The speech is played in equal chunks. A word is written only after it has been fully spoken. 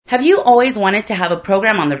Have you always wanted to have a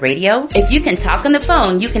program on the radio? If you can talk on the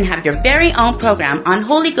phone, you can have your very own program on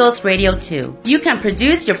Holy Ghost Radio too. You can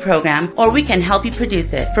produce your program, or we can help you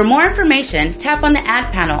produce it. For more information, tap on the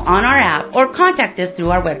ad panel on our app or contact us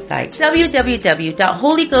through our website,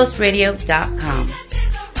 www.holyghostradio.com.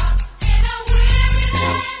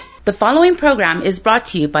 The following program is brought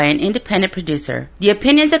to you by an independent producer. The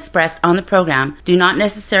opinions expressed on the program do not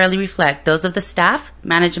necessarily reflect those of the staff,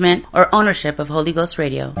 management, or ownership of Holy Ghost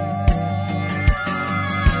Radio. Come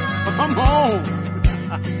on.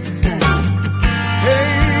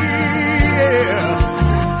 Hey, yeah.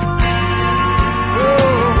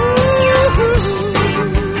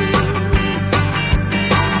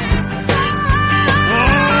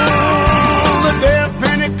 Oh, the day of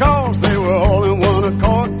Pentecost, they were all in one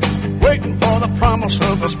accord, waiting for the promise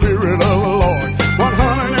of the Spirit of the Lord.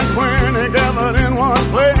 120 gathered in one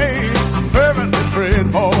place, fervently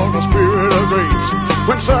praying for the Spirit of grace.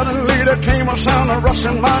 When suddenly there came a sound of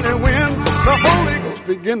rushing mighty wind, the Holy Ghost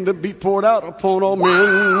began to be poured out upon all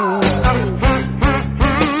men.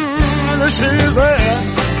 This is that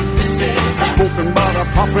spoken by the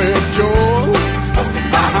prophet Joel.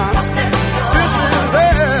 This is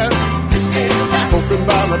that spoken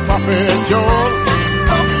by the prophet Joel.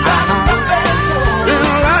 In the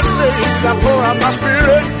last days I pour out my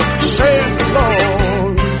Spirit, saith the Lord.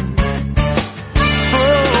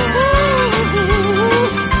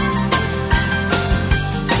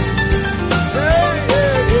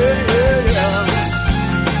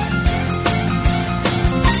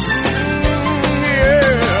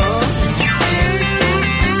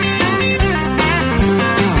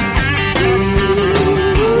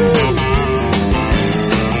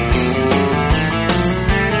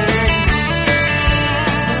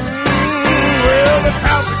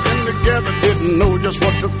 Didn't know just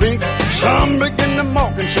what to think. Some began to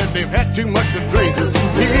mock and said they've had too much to drink.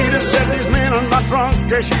 Peter said these men are not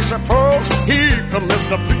drunk as you suppose. Here commenced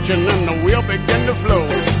the preaching and the wheel began to flow.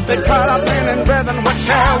 They cried out, men and brethren, what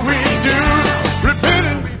shall we do? Repent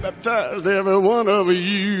and be baptized, every one of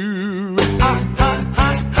you. This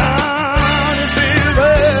is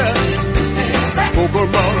that spoke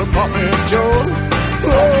about the prophet Joel.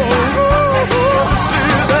 This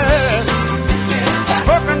is that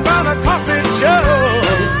spoken by the prophet Joel.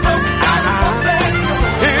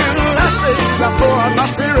 In the last days I pour out my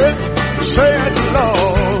Spirit, saith the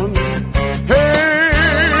Lord. Hey,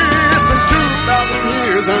 it's been 2,000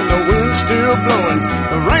 years and the wind's still blowing,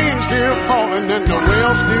 the rain's still falling and the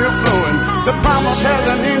well's still flowing. The promise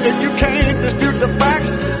hasn't ended, you can't dispute the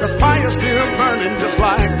facts. The fire's still burning just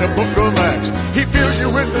like the book of Acts. He fills you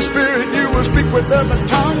with the Spirit, you will speak with other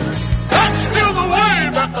tongues. That's still the way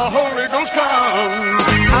that the Holy Ghost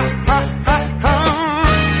comes.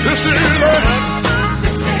 This is it,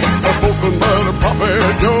 spoken by the prophet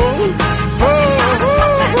Joel.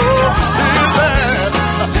 This is it,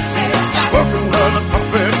 spoken by the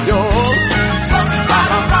prophet Joel.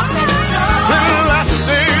 In the last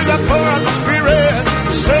days I pour out the Spirit,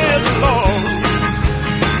 saith the Lord.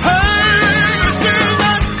 Hey, this is it,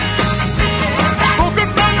 spoken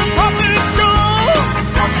by the prophet Joel.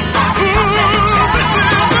 This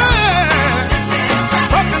is it,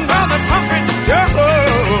 spoken by the prophet Joel.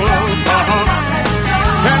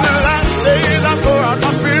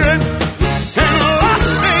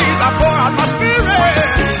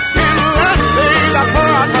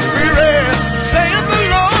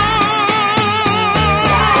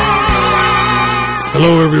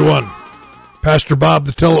 Hello, everyone. Pastor Bob,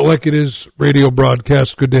 the Tell It Like It Is radio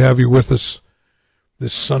broadcast. Good to have you with us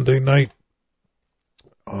this Sunday night.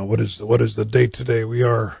 What is the date today? We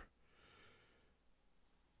are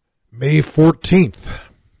May 14th.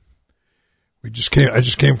 I just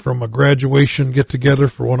came from a graduation get together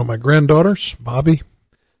for one of my granddaughters, Bobby.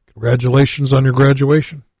 Congratulations on your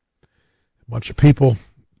graduation. A bunch of people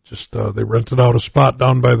just they rented out a spot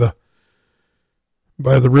down by the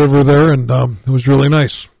river there, and it was really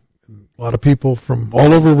nice. A lot of people from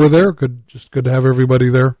all over were there. Good to have everybody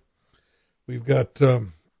there. We've got had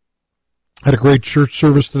a great church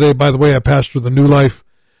service today. By the way, I pastor the New Life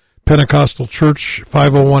Pentecostal Church,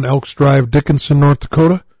 501 Elks Drive, Dickenson, North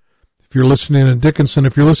Dakota. If you're listening in Dickinson,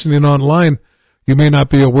 if you're listening online, you may not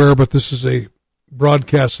be aware, but this is a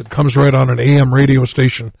broadcast that comes right on an AM radio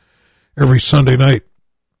station every Sunday night.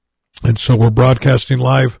 And so we're broadcasting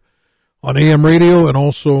live on AM radio and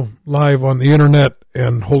also live on the internet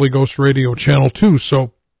and Holy Ghost Radio Channel 2.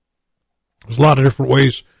 So there's a lot of different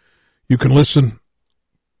ways you can listen.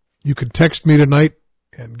 You can text me tonight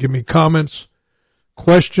and give me comments,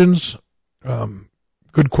 questions.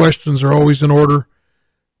 Good questions are always in order.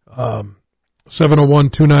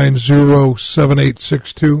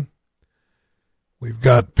 701-290-7862. We've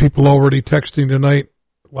got people already texting tonight.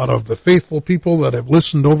 A lot of the faithful people that have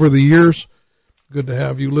listened over the years. Good to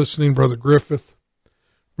have you listening, Brother Griffith,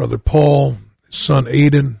 Brother Paul, his son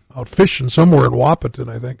Aiden, out fishing somewhere in Wapaton,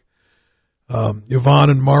 I think. Yvonne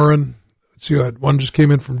and Marin. Let's see, one just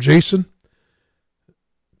came in from Jason.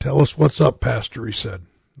 Tell us what's up, Pastor, he said.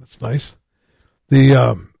 That's nice. We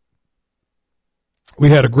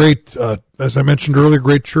had a great, as I mentioned earlier,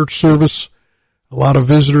 great church service. A lot of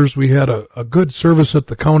visitors. We had a good service at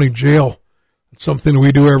the county jail. It's something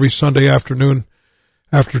we do every Sunday afternoon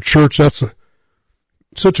after church. That's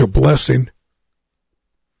such a blessing.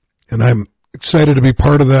 And I'm excited to be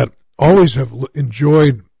part of that. Always have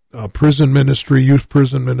enjoyed prison ministry, youth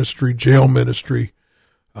prison ministry, jail ministry.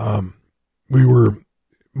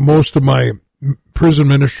 Most of my prison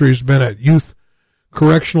ministry has been at youth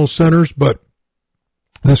correctional centers, but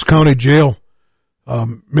this county jail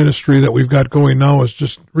ministry that we've got going now is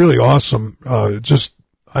just really awesome.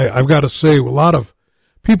 I've got to say, a lot of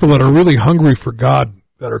people that are really hungry for God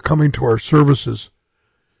that are coming to our services.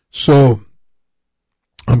 So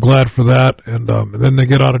I'm glad for that. And then they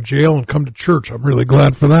get out of jail and come to church. I'm really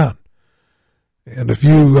glad for that. And if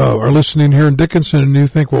you are listening here in Dickenson and you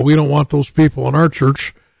think, well, we don't want those people in our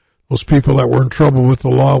church, those people that were in trouble with the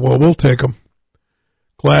law, well, we'll take them.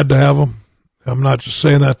 Glad to have them. I'm not just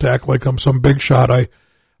saying that to act like I'm some big shot. I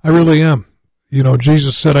really am. You know,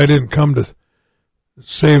 Jesus said I didn't come to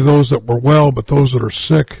save those that were well, but those that are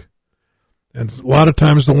sick. And a lot of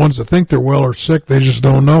times the ones that think they're well or sick, they just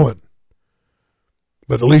don't know it.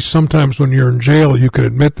 But at least sometimes when you're in jail, you can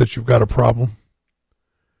admit that you've got a problem.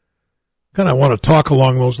 Kind of want to talk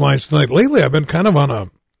along those lines tonight. Lately, I've been kind of on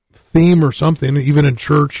a theme or something, even in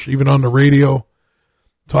church, even on the radio,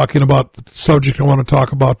 talking about the subject I want to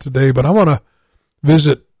talk about today. But I want to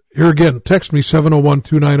visit here again. Text me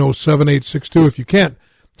 701-290-7862. If you can't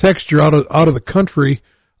text, you're out of the country,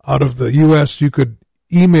 out of the U.S., you could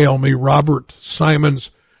email me,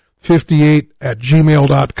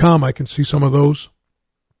 robertsimons58@gmail.com. I can see some of those.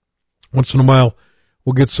 Once in a while,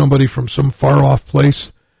 we'll get somebody from some far-off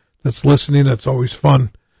place that's listening. That's always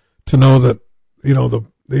fun to know that, you know, the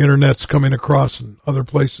internet's coming across in other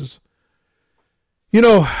places. You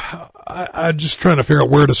know, I'm just trying to figure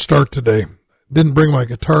out where to start today. Didn't bring my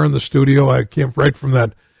guitar in the studio. I came right from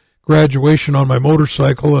that graduation on my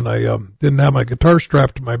motorcycle, and I didn't have my guitar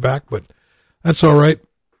strapped to my back, but that's all right.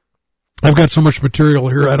 I've got so much material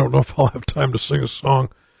here, I don't know if I'll have time to sing a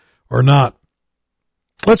song or not.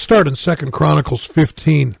 Let's start in 2 Chronicles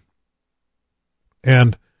 15.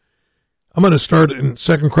 And I'm going to start in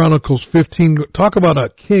 2 Chronicles 15, talk about a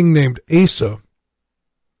king named Asa.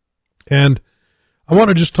 And I want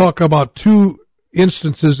to just talk about two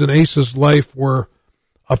instances in Asa's life where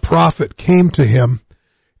a prophet came to him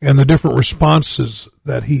and the different responses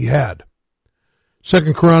that he had.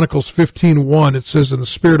 2 Chronicles 15:1, it says, "And the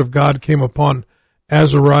Spirit of God came upon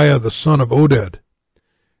Azariah the son of Oded.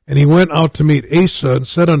 And he went out to meet Asa and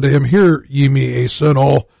said unto him, Hear ye me, Asa, and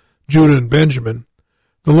all Judah and Benjamin.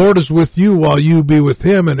 The Lord is with you while you be with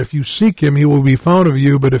him, and if you seek him, he will be found of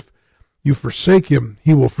you, but if you forsake him,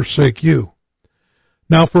 he will forsake you.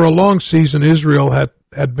 Now for a long season Israel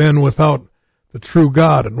had been without the true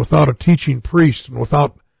God, and without a teaching priest, and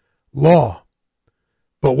without law.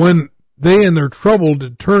 But when they in their trouble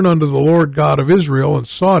did turn unto the Lord God of Israel, and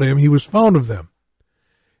sought him, he was found of them.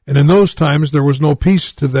 And in those times there was no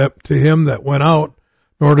peace to him that went out,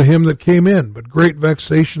 nor to him that came in, but great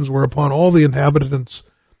vexations were upon all the inhabitants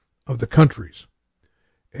of the countries.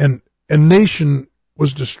 And nation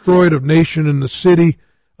was destroyed of nation, and the city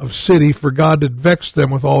of city, for God did vex them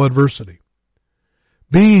with all adversity.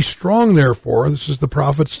 Be ye strong therefore," this is the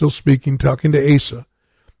prophet still speaking, talking to Asa,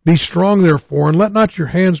 "be strong therefore, and let not your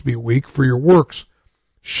hands be weak, for your work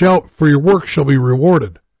shall be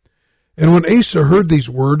rewarded." And when Asa heard these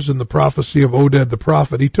words and the prophecy of Oded the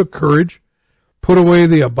prophet, he took courage, put away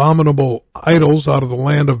the abominable idols out of the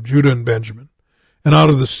land of Judah and Benjamin, and out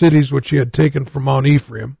of the cities which he had taken from Mount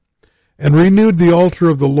Ephraim, and renewed the altar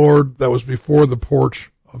of the Lord that was before the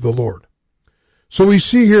porch of the Lord. So we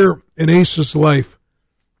see here in Asa's life,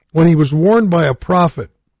 when he was warned by a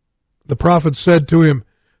prophet, the prophet said to him,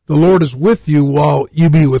 "The Lord is with you while you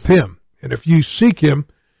be with him. And if you seek him,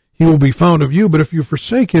 he will be found of you. But if you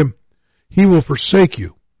forsake him, he will forsake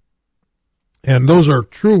you." And those are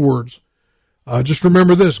true words. Just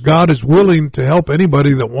remember this, God is willing to help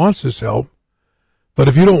anybody that wants his help. But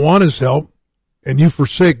if you don't want his help and you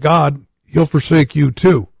forsake God, he'll forsake you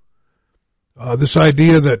too. This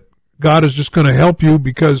idea that God is just going to help you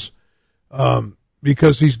because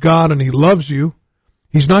he's God and he loves you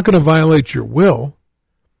He's not going to violate your will.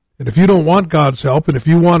 And if you don't want God's help, and if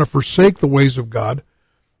you want to forsake the ways of God,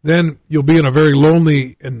 then you'll be in a very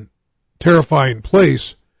lonely and terrifying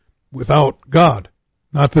place without God.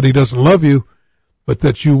 Not that he doesn't love you, but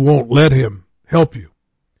that you won't let him help you.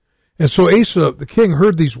 And so Asa, the king,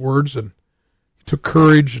 heard these words, and he took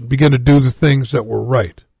courage and began to do the things that were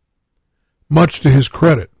right, much to his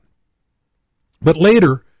credit. But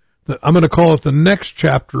later, I'm going to call it the next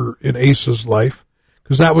chapter in Asa's life,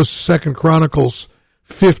 because that was 2 Chronicles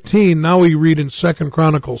 15. Now we read in 2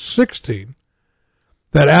 Chronicles 16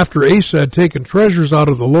 that after Asa had taken treasures out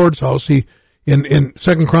of the Lord's house, in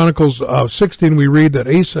 2 Chronicles 16 we read that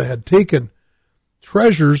Asa had taken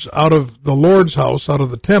treasures out of the Lord's house, out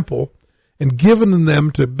of the temple, and given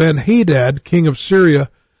them to Ben-Hadad, king of Syria,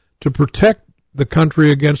 to protect the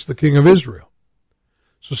country against the king of Israel.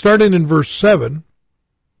 So starting in verse 7,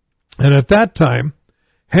 and at that time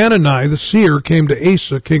Hanani the seer came to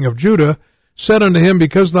Asa, king of Judah, said unto him,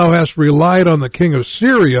 because thou hast relied on the king of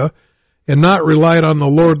Syria, and not relied on the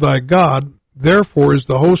Lord thy God, therefore is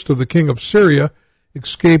the host of the king of Syria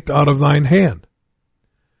escaped out of thine hand.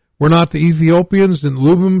 Were not the Ethiopians in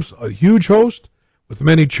Lubim a huge host, with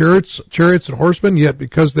many chariots and horsemen? Yet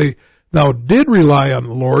because thou did rely on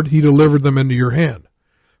the Lord, he delivered them into your hand.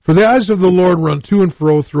 For the eyes of the Lord run to and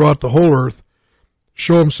fro throughout the whole earth,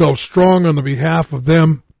 show himself strong on the behalf of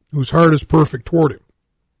them whose heart is perfect toward him.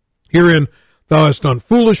 Herein thou hast done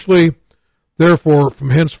foolishly, therefore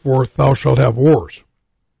from henceforth thou shalt have wars.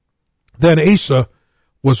 Then Asa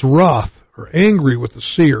was wroth, or angry with the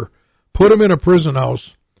seer, put him in a prison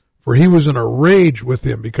house, for he was in a rage with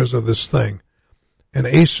him because of this thing. And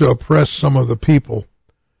Asa oppressed some of the people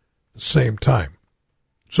at the same time.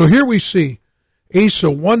 So here we see Asa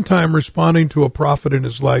one time responding to a prophet in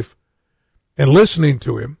his life and listening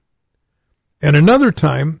to him, and another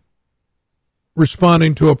time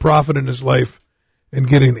responding to a prophet in his life and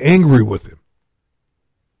getting angry with him.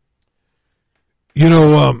 You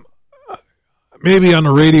know, maybe on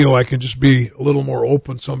the radio I can just be a little more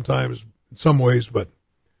open sometimes in some ways, but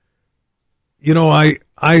you know, I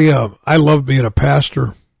love being a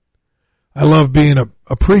pastor. I love being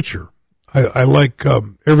a preacher. I like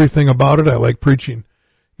everything about it. I like preaching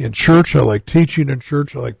in church. I like teaching in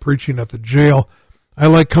church. I like preaching at the jail. I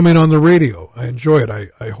like coming on the radio. I enjoy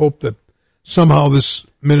it. I hope that somehow this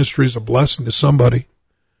ministry is a blessing to somebody.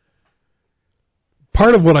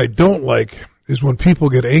 Part of what I don't like is when people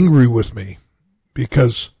get angry with me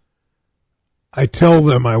because I tell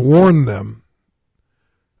them, I warn them,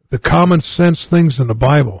 the common sense things in the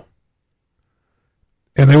Bible,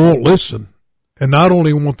 and they won't listen. And not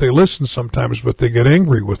only won't they listen sometimes, but they get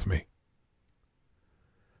angry with me.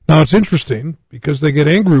 Now it's interesting because they get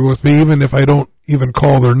angry with me even if I don't even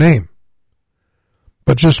call their name.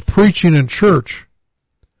 But just preaching in church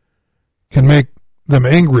can make them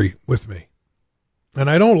angry with me. And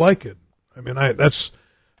I don't like it. I mean, that's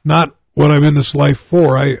not what I'm in this life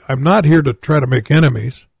for. I'm not here to try to make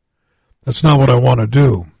enemies. That's not what I want to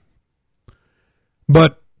do.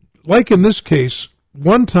 But like in this case,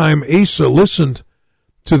 one time Asa listened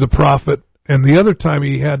to the prophet, and the other time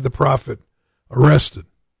he had the prophet arrested,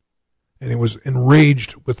 and he was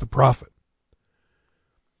enraged with the prophet.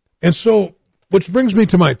 And so, which brings me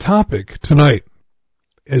to my topic tonight,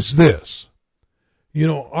 is this. You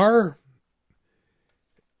know, are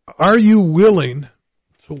you willing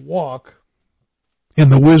to walk in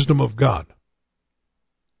the wisdom of God?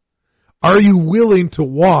 Are you willing to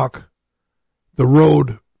walk the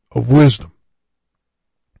road of wisdom?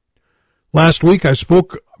 Last week I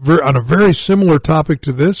spoke on a very similar topic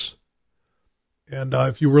to this. And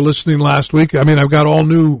if you were listening last week, I mean, I've got all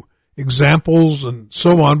new examples and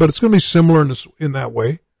so on, but it's going to be similar in that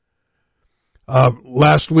way.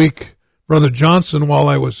 Last week, Brother Johnson,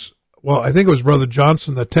 I think it was Brother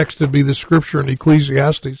Johnson that texted me the scripture in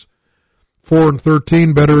Ecclesiastes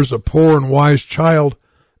 4:13, better is a poor and wise child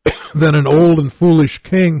than an old and foolish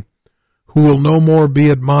king who will no more be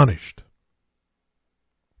admonished.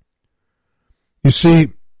 You see,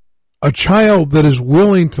 a child that is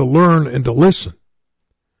willing to learn and to listen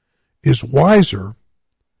is wiser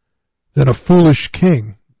than a foolish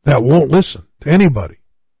king that won't listen to anybody.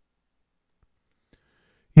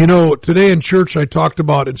 You know, today in church I talked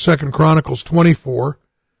about in 2 Chronicles 24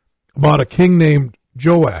 about a king named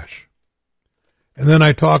Joash. And then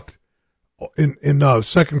I talked in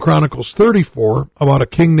 2 Chronicles 34 about a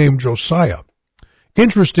king named Josiah.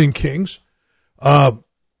 Interesting kings.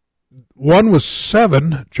 One was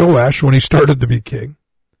 7, Joash, when he started to be king,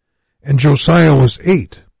 and Josiah was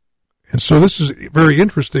 8. And so this is very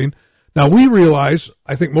interesting. Now we realize,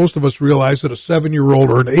 I think most of us realize, that a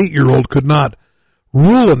 7-year-old or an 8-year-old could not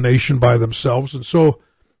rule a nation by themselves. And so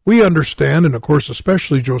we understand, and of course,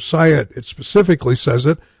 especially Josiah, it specifically says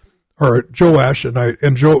it, or Joash,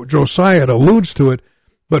 and Josiah alludes to it,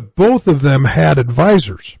 but both of them had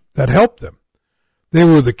advisors that helped them. They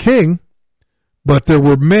were the king, but there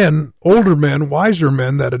were men, older men, wiser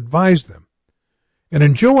men that advised them. And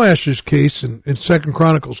in Joash's case, in 2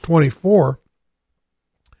 Chronicles 24,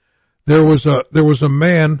 there was a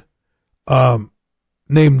man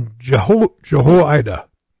named Jehoiada.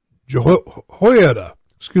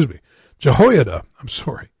 I'm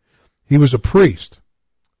sorry. He was a priest.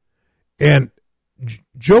 And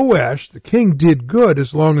Joash, the king, did good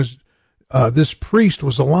as long as this priest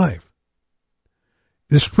was alive.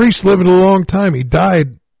 This priest lived a long time. He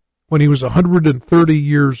died when he was 130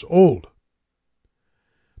 years old.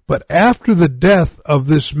 But after the death of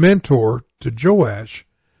this mentor to Joash,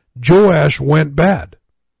 Joash went bad.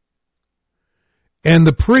 And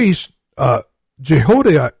the priest,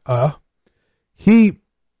 Jehoiada,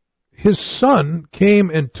 his son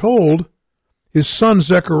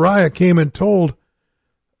Zechariah came and told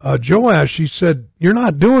Joash, he said, "You're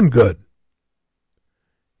not doing good."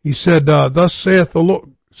 He said, "Thus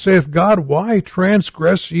saith God, why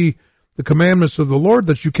transgress ye the commandments of the Lord,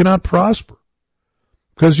 that you cannot prosper?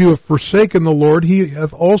 Because you have forsaken the Lord, he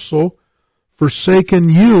hath also forsaken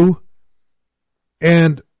you."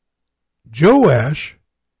 And Joash,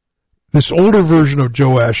 this older version of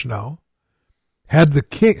Joash now, had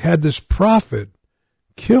this prophet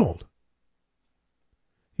killed.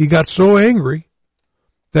 He got so angry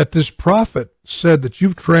that this prophet said that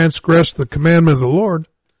you've transgressed the commandment of the Lord,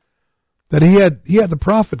 that he had the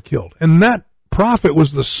prophet killed. And that prophet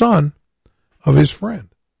was the son of his friend.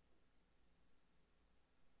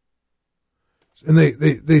 And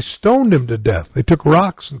they stoned him to death. They took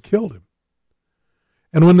rocks and killed him.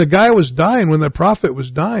 And when the guy was dying, when the prophet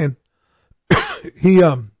was dying, he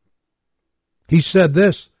said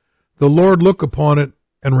this, "The Lord look upon it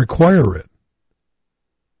and require it."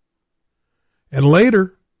 And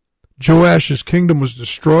later, Joash's kingdom was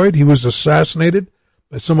destroyed. He was assassinated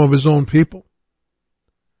by some of his own people.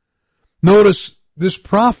 Notice this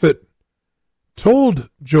prophet told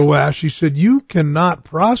Joash, he said, "You cannot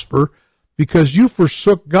prosper because you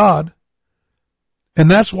forsook God, and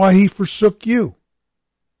that's why he forsook you."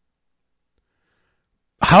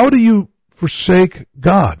 How do you forsake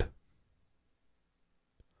God?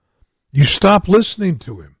 You stop listening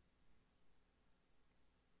to him.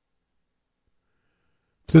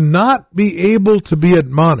 To not be able to be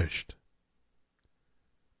admonished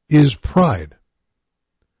is pride.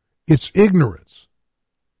 It's ignorance.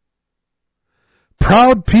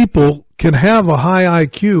 Proud people can have a high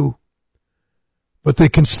IQ, but they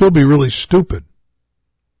can still be really stupid.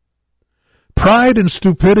 Pride and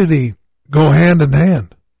stupidity go hand in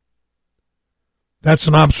hand. That's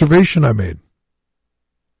an observation I made.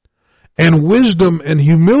 And wisdom and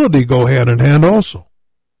humility go hand in hand also.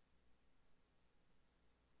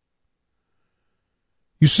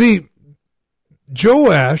 You see,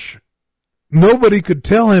 Joash, nobody could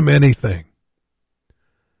tell him anything.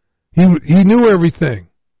 He knew everything.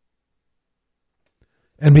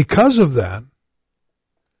 And because of that,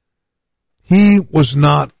 he was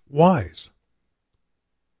not wise.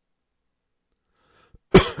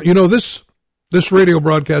 You know, this radio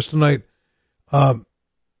broadcast tonight, I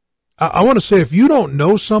want to say, if you don't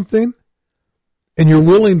know something and you're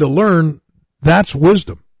willing to learn, that's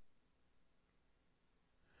wisdom.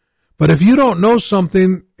 But if you don't know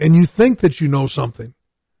something and you think that you know something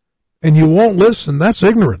and you won't listen, that's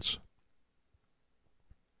ignorance.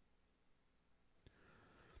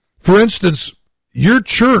 For instance, your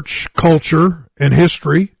church culture and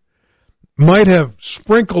history might have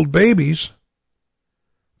sprinkled babies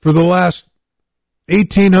for the last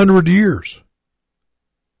 1,800 years.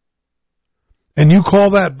 And you call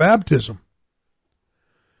that baptism.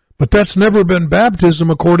 But that's never been baptism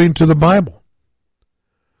according to the Bible.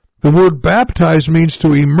 The word baptize means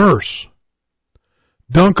to immerse,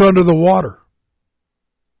 dunk under the water.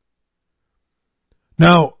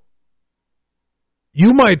 Now,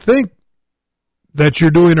 you might think that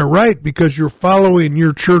you're doing it right because you're following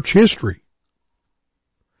your church history.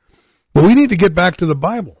 But we need to get back to the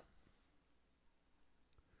Bible.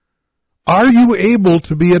 Are you able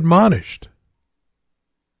to be admonished?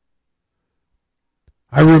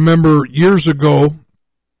 I remember years ago,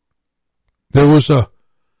 there was a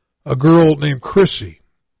girl named Chrissy.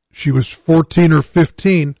 She was 14 or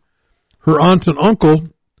 15. Her aunt and uncle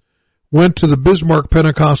went to the Bismarck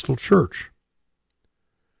Pentecostal Church.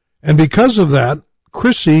 And because of that,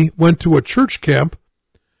 Chrissy went to a church camp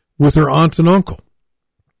with her aunt and uncle.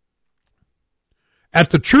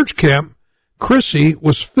 At the church camp, Chrissy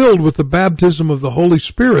was filled with the baptism of the Holy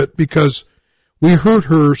Spirit because we heard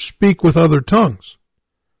her speak with other tongues.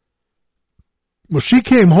 Well, she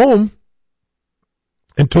came home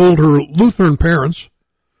and told her Lutheran parents,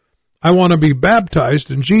 I want to be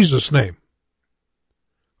baptized in Jesus' name,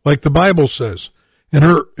 like the Bible says. And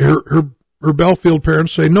her Belfield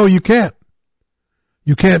parents say, no, you can't.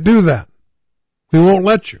 You can't do that. We won't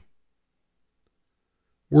let you.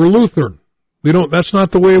 We're Lutheran. That's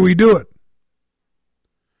not the way we do it.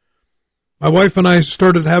 My wife and I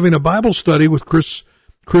started having a Bible study with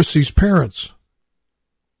Chrissy's parents.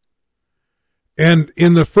 And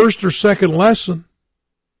in the first or second lesson,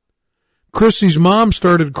 Chrissy's mom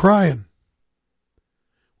started crying.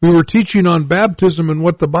 We were teaching on baptism and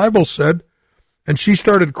what the Bible said, and she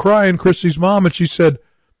started crying, Chrissy's mom, and she said,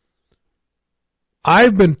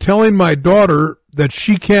 I've been telling my daughter that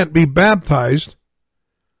she can't be baptized,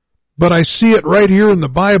 but I see it right here in the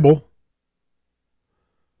Bible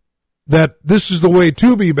that this is the way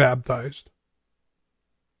to be baptized.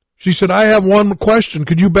 She said, I have one question.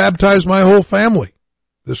 Could you baptize my whole family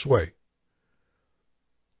this way?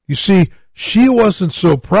 You see, she wasn't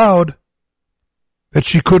so proud that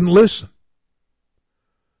she couldn't listen,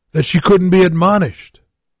 that she couldn't be admonished.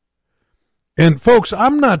 And folks,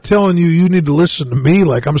 I'm not telling you need to listen to me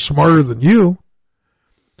like I'm smarter than you.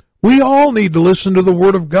 We all need to listen to the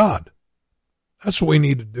Word of God. That's what we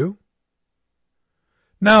need to do.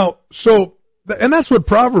 Now, and that's what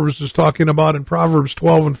Proverbs is talking about in Proverbs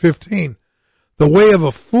 12 and 15. The way of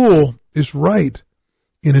a fool is right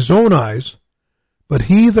in his own eyes, but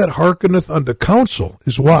he that hearkeneth unto counsel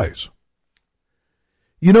is wise.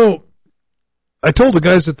 You know, I told the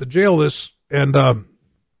guys at the jail this, and over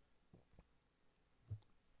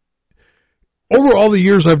all the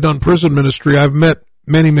years I've done prison ministry, I've met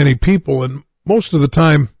many, many people, and most of the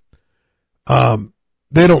time,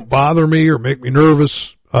 they don't bother me or make me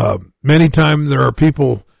nervous. Many times there are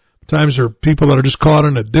people that are just caught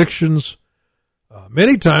in addictions.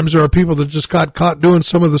 Many times there are people that just got caught doing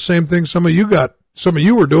some of the same things some of you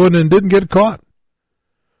were doing and didn't get caught.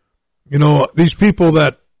 You know, these people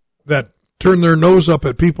that turn their nose up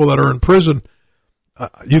at people that are in prison,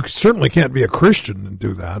 you certainly can't be a Christian and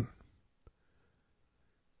do that.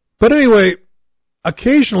 But anyway,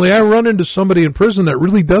 occasionally I run into somebody in prison that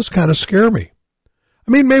really does kind of scare me.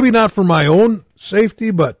 I mean, maybe not for my own safety,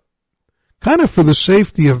 but kind of for the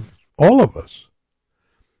safety of all of us.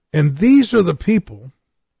 And these are the people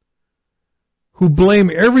who blame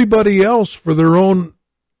everybody else for their own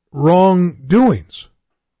wrongdoings.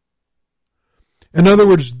 In other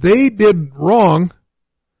words, they did wrong,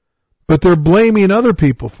 but they're blaming other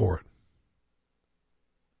people for it.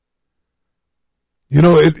 You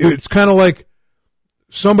know, it's kind of like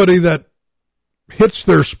somebody that hits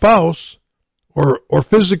their spouse or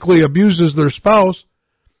physically abuses their spouse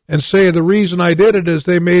and say the reason I did it is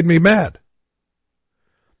they made me mad.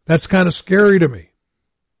 That's kind of scary to me.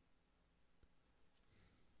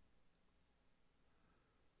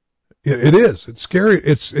 It is. It's scary.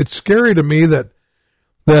 It's scary to me that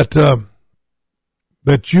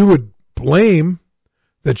you would blame,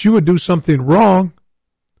 that you would do something wrong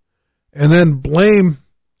and then blame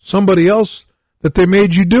somebody else that they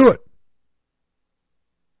made you do it.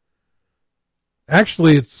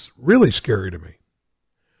 Actually, it's really scary to me.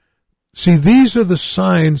 See, these are the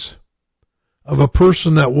signs of a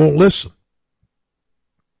person that won't listen.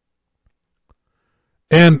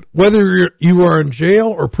 And whether you are in jail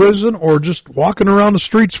or prison or just walking around the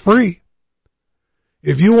streets free,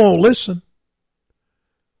 if you won't listen,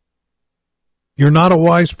 you're not a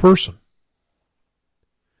wise person.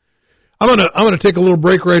 I'm gonna take a little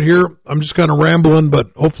break right here. I'm just kind of rambling,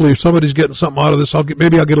 but hopefully if somebody's getting something out of this,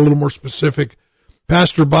 maybe I'll get a little more specific.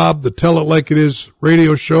 Pastor Bob, the Tell It Like It Is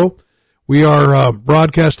radio show. We are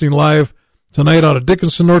broadcasting live tonight out of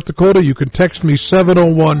Dickenson, North Dakota. You can text me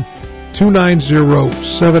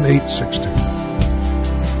 701-290-7862.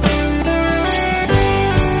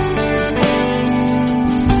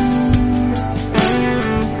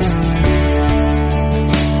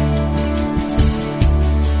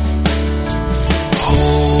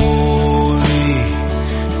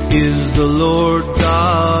 Is the Lord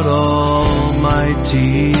God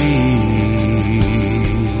Almighty,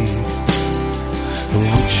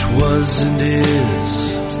 which was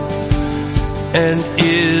and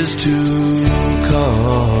is to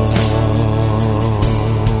come.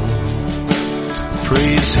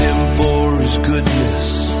 Praise Him for His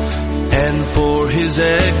goodness and for His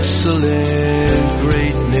excellent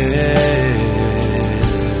greatness.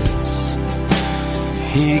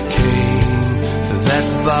 He came that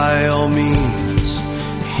by all means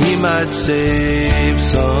He might save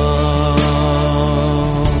some.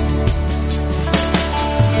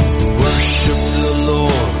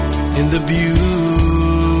 the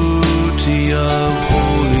beauty of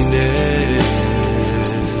holiness.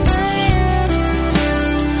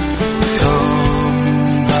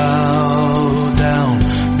 Come bow down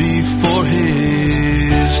before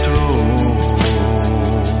His throne.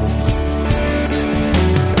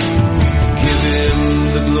 Give Him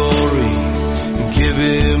the glory, give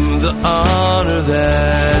Him the honor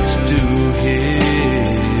that's due Him.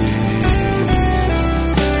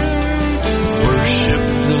 Worship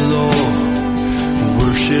the Lord,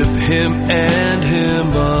 worship Him and Him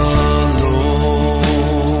alone.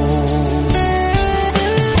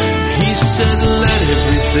 He said, let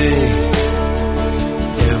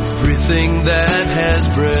everything that has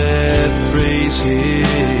breath praise Him.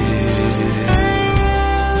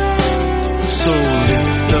 So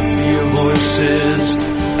lift up your voices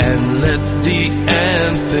and let the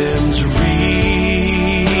anthems ring.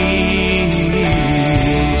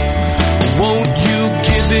 Won't you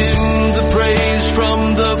give Him the praise from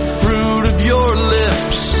the fruit of your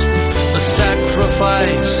lips, a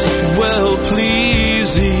sacrifice well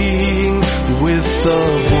pleasing, with a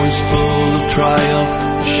voice full of triumph,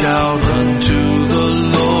 shout unto the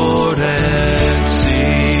Lord and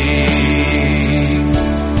sing.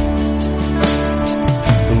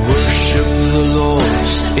 Worship the Lord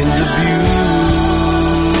in the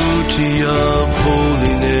beauty of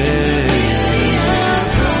holiness.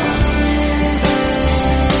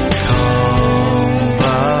 Come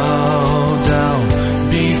bow down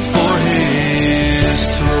before His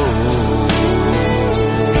throne.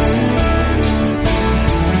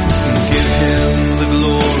 Give Him the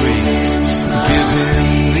glory, give Him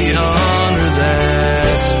the honor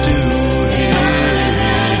that's due Him.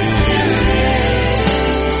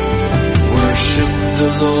 Worship the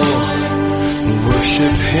Lord,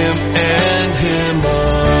 worship Him and Him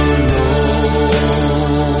alone.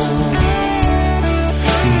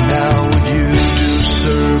 Now would you do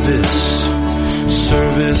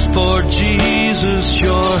service for Jesus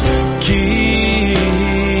your King?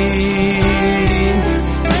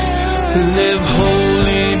 Live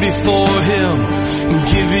holy before Him,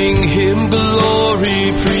 giving Him glory,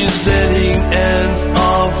 presenting an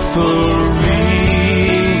offering.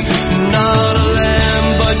 Not a lamb,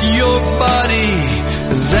 but your body,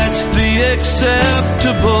 that's the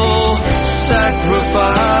acceptable sacrifice.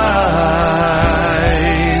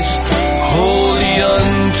 Holy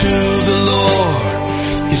unto the Lord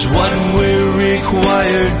is what we're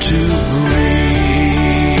required to bring.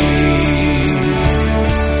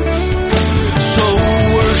 So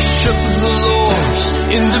worship the Lord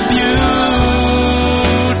in the beauty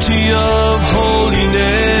of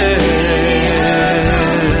holiness.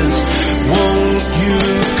 Won't you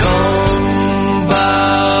come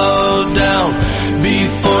bow down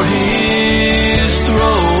before His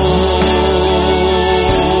throne?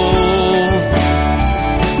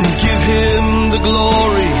 Give Him the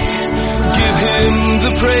glory, give Him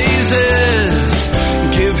the praises,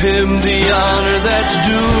 give Him the honor that's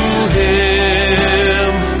due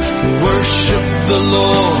Him. Worship the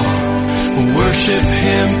Lord, worship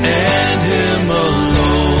Him and Him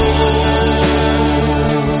alone.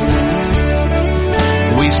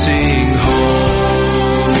 We sing, holy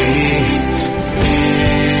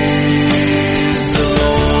is the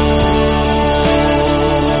Lord.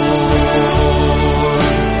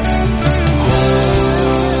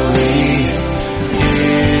 Holy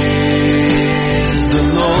is the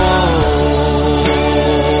Lord.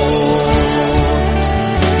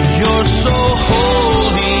 You're so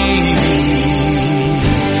holy,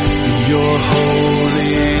 you're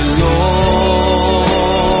holy, Lord.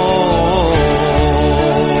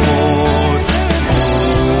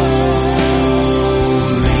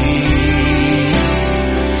 Holy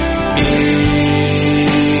is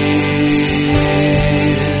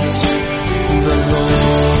the Lord.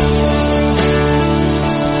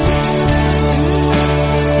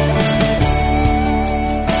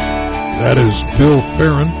 That is Bill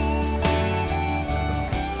Farron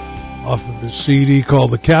off of his CD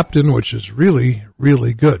called The Captain, which is really,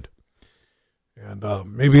 really good. And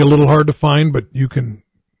maybe a little hard to find, but you can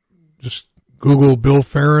just Google Bill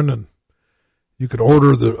Farron and you could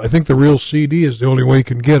order I think the real CD is the only way you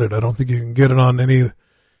can get it. I don't think you can get it on any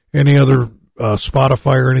other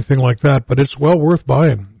Spotify or anything like that, but it's well worth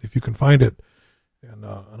buying if you can find it. And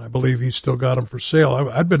I believe he's still got them for sale.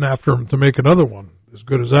 I'd been after him to make another one as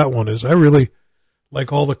good as that one is. I really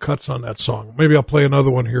like all the cuts on that song. Maybe I'll play another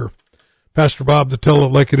one here. Pastor Bob, the Tell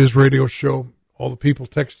It Like It Is radio show. All the people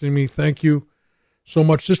texting me, thank you so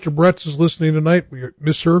much. Sister Brett's is listening tonight. We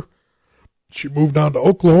miss her. She moved down to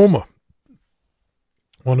Oklahoma.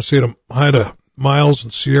 I want to say hi to Miles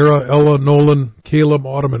and Sierra, Ella, Nolan, Caleb,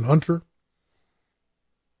 Autumn, and Hunter.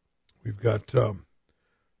 We've got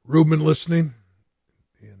Ruben listening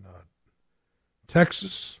in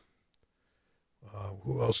Texas.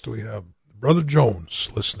 Who else do we have? Brother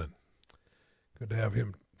Jones listening. Good to have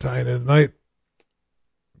him tying in tonight.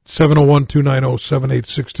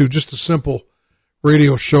 701-290-7862. Just a simple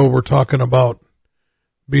radio show. We're talking about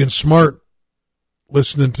being smart,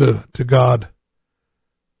 listening to God.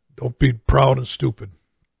 Don't be proud and stupid.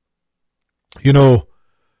 You know,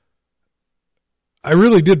 I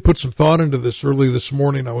really did put some thought into this early this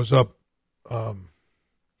morning. I was up.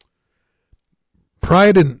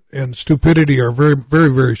 Pride and stupidity are very, very,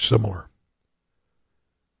 very similar.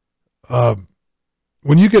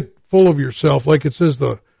 When you get full of yourself, like it says,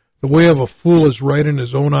 the way of a fool is right in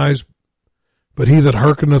his own eyes, but he that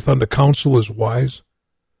hearkeneth unto counsel is wise.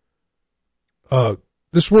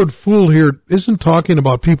 This word fool here isn't talking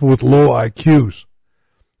about people with low IQs.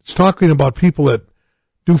 It's talking about people that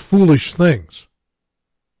do foolish things.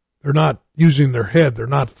 They're not using their head. They're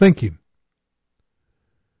not thinking.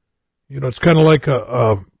 You know, it's kind of like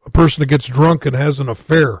a person that gets drunk and has an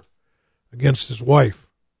affair against his wife.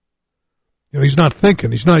 You know, he's not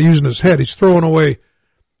thinking. He's not using his head. He's throwing away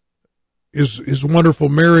his wonderful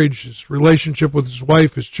marriage, his relationship with his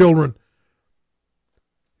wife, his children.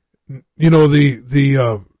 You know,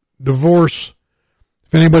 the divorce,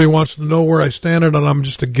 if anybody wants to know where I stand on it, I'm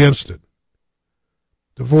just against it.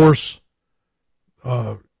 Divorce,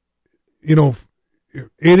 you know,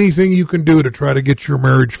 anything you can do to try to get your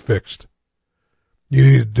marriage fixed, you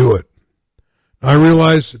need to do it. I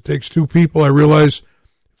realize it takes two people. I realize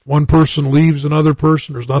if one person leaves another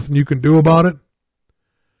person, there's nothing you can do about it.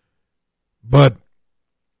 But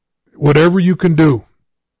whatever you can do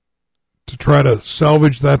to try to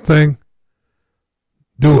salvage that thing,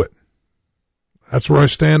 do it. That's where I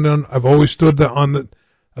stand on. I've always stood on that.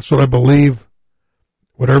 That's what I believe.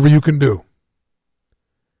 Whatever you can do.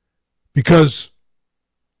 Because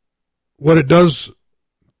what it does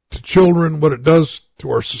to children, what it does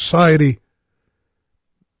to our society,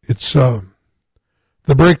 it's the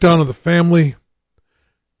breakdown of the family.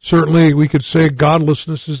 Certainly we could say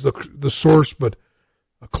godlessness is the source, but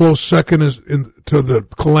a close second is to the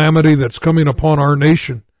calamity that's coming upon our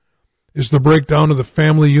nation is the breakdown of the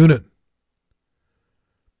family unit.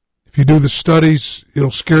 If you do the studies,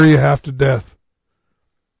 it'll scare you half to death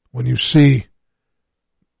when you see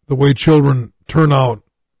the way children turn out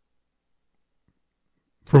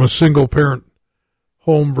from a single parent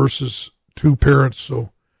home versus two parents.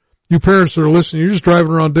 So you parents that are listening, you're just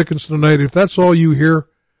driving around Dickenson tonight. If that's all you hear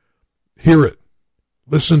it.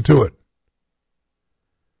 Listen to it.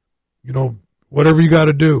 You know, whatever you got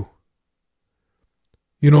to do.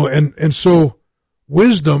 You know, and so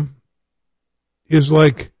wisdom is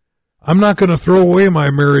like, I'm not going to throw away my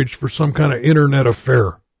marriage for some kind of internet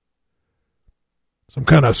affair. Some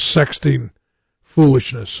kind of sexting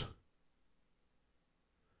foolishness.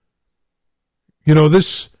 You know,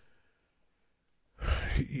 this,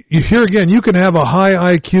 you hear again, you can have a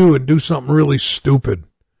high IQ and do something really stupid.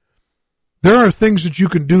 There are things that you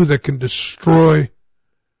can do that can destroy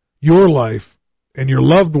your life and your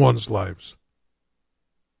loved ones' lives.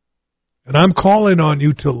 And I'm calling on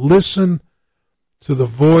you to listen to the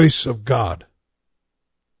voice of God.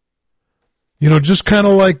 You know, just kind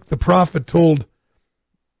of like the prophet told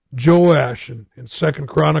Joash in 2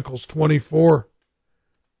 Chronicles 24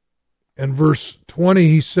 and verse 20,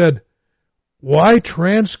 he said, "Why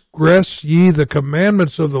transgress ye the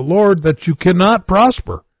commandments of the Lord that you cannot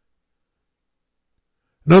prosper?"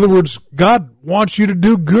 In other words, God wants you to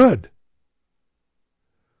do good.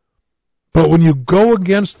 But when you go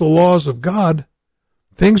against the laws of God,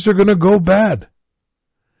 things are going to go bad.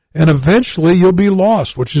 And eventually you'll be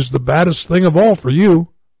lost, which is the baddest thing of all for you.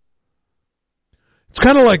 It's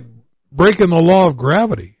kind of like breaking the law of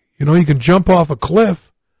gravity. You know, you can jump off a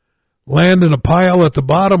cliff, land in a pile at the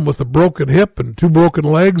bottom with a broken hip and two broken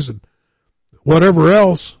legs and whatever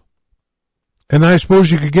else. And I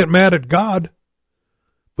suppose you could get mad at God,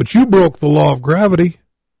 but you broke the law of gravity.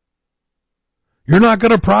 You're not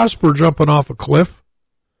going to prosper jumping off a cliff.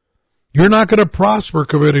 You're not going to prosper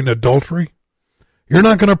committing adultery. You're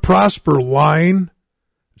not going to prosper lying,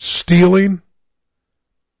 stealing.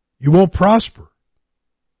 You won't prosper.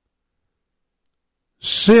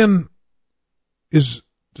 Sin is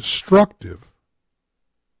destructive.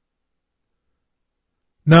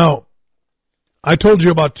 Now, I told you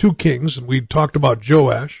about two kings, and we talked about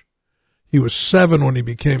Joash. He was 7 when he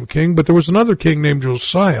became king, but there was another king named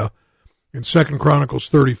Josiah in 2 Chronicles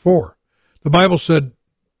 34. The Bible said,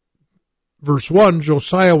 verse 1,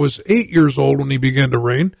 Josiah was 8 years old when he began to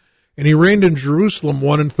reign, and he reigned in Jerusalem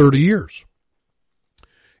 31 years.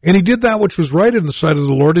 And he did that which was right in the sight of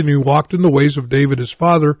the Lord, and he walked in the ways of David his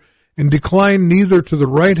father, and declined neither to the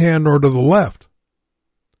right hand nor to the left.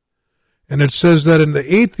 And it says that in the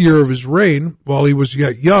 8th year of his reign, while he was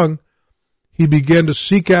yet young, he began to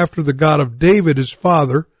seek after the God of David his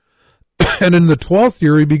father, and in the 12th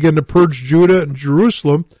year he began to purge Judah and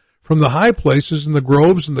Jerusalem from the high places and the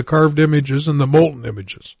groves and the carved images and the molten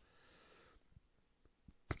images.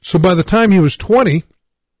 So by the time he was 20,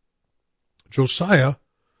 Josiah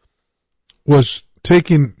was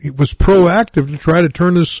proactive to try to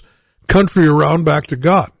turn this country around back to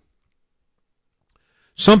God.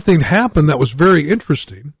 Something happened that was very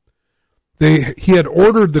interesting. He had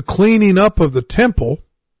ordered the cleaning up of the temple,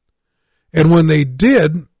 and when they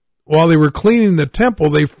did, while they were cleaning the temple,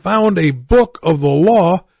 they found a book of the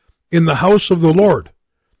law in the house of the Lord.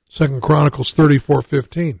 2 Chronicles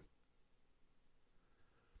 34:15.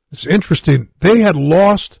 It's interesting. They had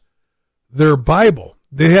lost their Bible.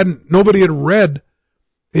 Nobody had read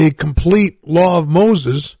a complete law of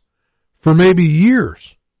Moses for maybe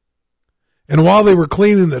years. And while they were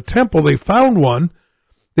cleaning the temple, they found one.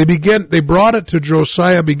 They brought it to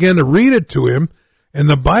Josiah, began to read it to him, and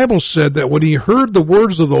the Bible said that when he heard the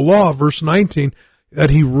words of the law, verse 19, that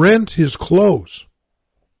he rent his clothes.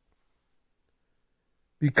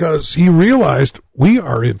 Because he realized we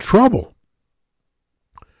are in trouble.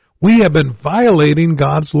 We have been violating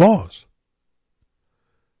God's laws.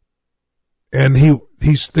 And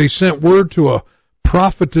they sent word to a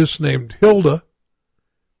prophetess named Hilda,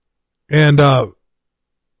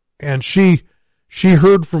 and she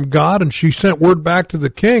heard from God, and she sent word back to the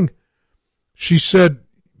king. She said,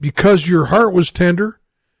 because your heart was tender,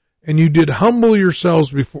 and you did humble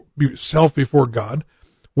yourself before God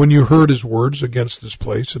when you heard his words against this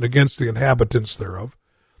place and against the inhabitants thereof,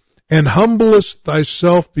 and humblest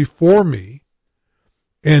thyself before me,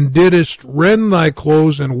 and didst rend thy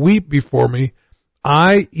clothes and weep before me,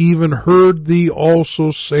 I even heard thee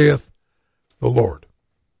also, saith the Lord.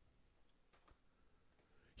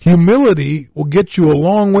 Humility will get you a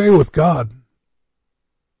long way with God.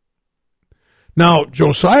 Now,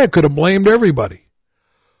 Josiah could have blamed everybody.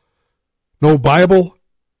 No Bible,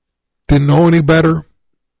 didn't know any better.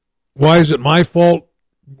 Why is it my fault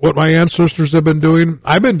what my ancestors have been doing?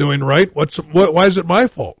 I've been doing right. Why is it my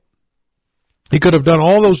fault? He could have done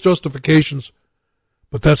all those justifications,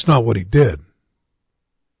 but that's not what he did.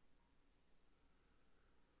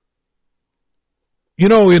 You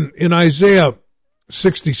know, in Isaiah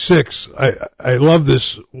 66, I love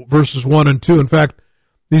this, verses 1 and 2. In fact,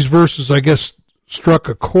 these verses, I guess, struck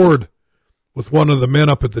a chord with one of the men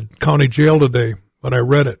up at the county jail today when I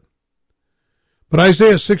read it. But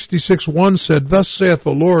Isaiah 66:1 said, Thus saith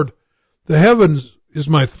the Lord, the heavens is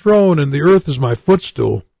my throne, and the earth is my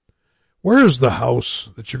footstool. Where is the house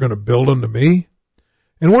that you're going to build unto me?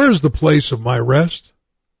 And where is the place of my rest?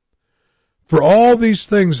 For all these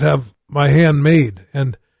things have my hand made,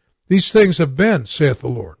 and these things have been, saith the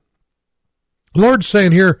Lord. The Lord's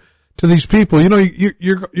saying here to these people, you know,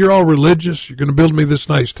 you're all religious. You're going to build me this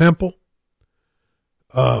nice temple.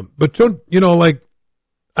 But don't,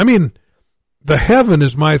 the heaven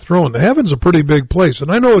is my throne. The heaven's a pretty big place.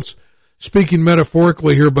 And I know it's speaking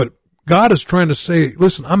metaphorically here, but God is trying to say,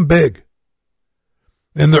 listen, I'm big.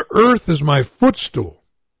 And the earth is my footstool.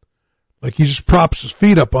 Like he just props his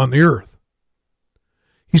feet up on the earth.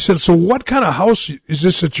 He said, so what kind of house is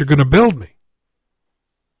this that you're going to build me?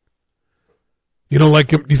 You know, like,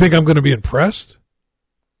 do you think I'm going to be impressed?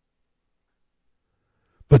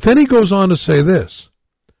 But then he goes on to say this,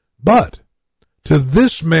 but to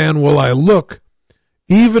this man will I look,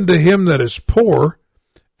 even to him that is poor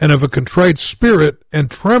and of a contrite spirit, and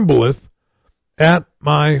trembleth at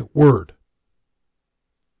my word.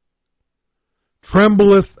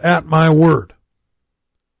 Trembleth at my word.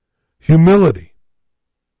 Humility.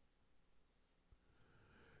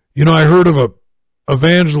 You know, I heard of a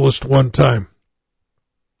evangelist one time,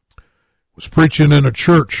 was preaching in a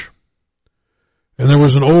church, and there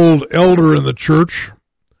was an old elder in the church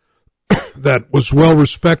that was well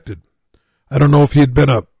respected. I don't know if he had been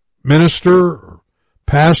a minister or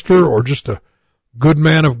pastor or just a good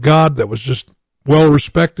man of God that was just well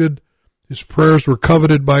respected. His prayers were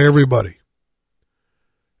coveted by everybody.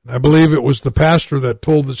 And I believe it was the pastor that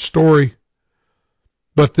told the story.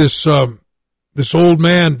 But this old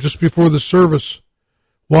man, just before the service,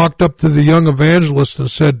 walked up to the young evangelist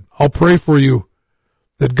and said, I'll pray for you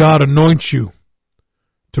that God anoints you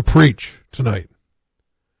to preach tonight.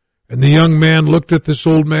 And the young man looked at this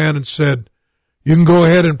old man and said, you can go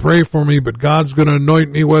ahead and pray for me, but God's going to anoint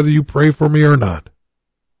me whether you pray for me or not.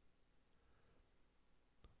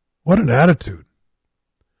 What an attitude.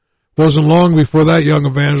 Wasn't long before that young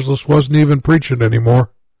evangelist wasn't even preaching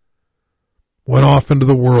anymore. Went off into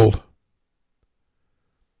the world.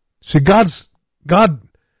 See, God,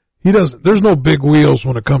 there's no big wheels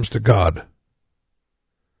when it comes to God.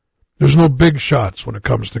 There's no big shots when it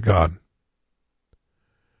comes to God.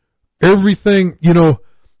 Everything,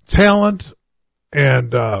 talent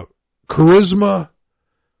and charisma,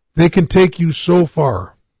 they can take you so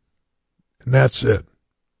far. And that's it.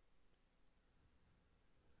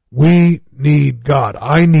 We need God.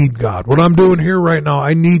 I need God. What I'm doing here right now,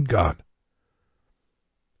 I need God.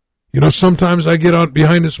 Sometimes I get on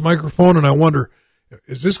behind this microphone and I wonder,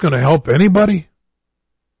 is this going to help anybody?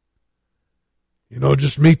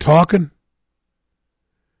 Just me talking.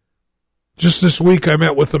 Just this week I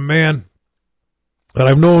met with a man that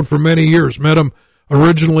I've known for many years. Met him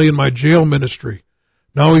originally in my jail ministry.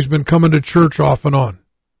 Now he's been coming to church off and on.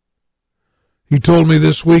 He told me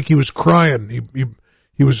this week he was crying. He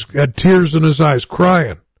had tears in his eyes,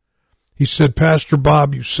 crying. He said, Pastor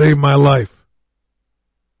Bob, you saved my life.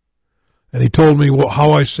 And he told me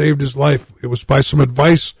how I saved his life. It was by some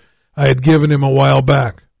advice I had given him a while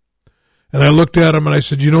back. And I looked at him and I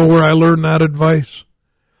said, you know where I learned that advice?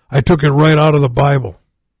 I took it right out of the Bible.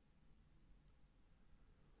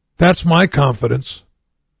 That's my confidence.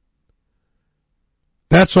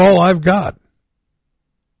 That's all I've got.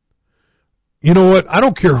 You know what? I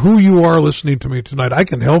don't care who you are listening to me tonight. I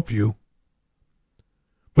can help you.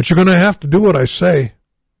 But you're going to have to do what I say.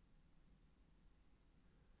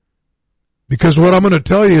 Because what I'm going to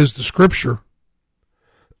tell you is the Scripture.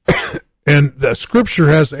 And the Scripture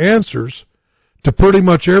has answers to pretty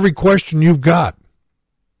much every question you've got.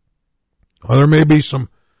 Well, there may be some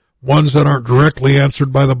ones that aren't directly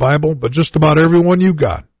answered by the Bible, but just about every one you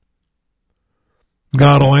got,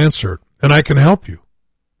 God will answer it. And I can help you.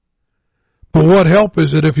 But what help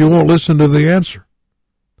is it if you won't listen to the answer?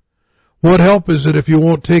 What help is it if you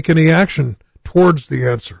won't take any action towards the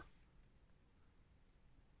answer?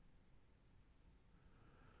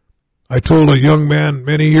 I told a young man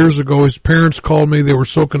many years ago, his parents called me. They were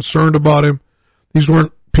so concerned about him. These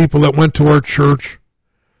weren't people that went to our church.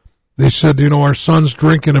 They said, our son's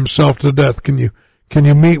drinking himself to death. Can you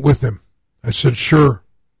meet with him? I said, sure.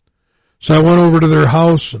 So I went over to their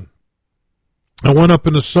house and I went up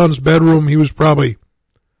in the son's bedroom. He was probably,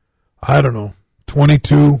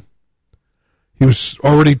 22. He was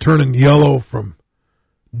already turning yellow from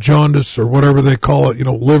jaundice or whatever they call it,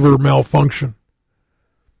 liver malfunction.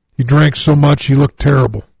 He drank so much he looked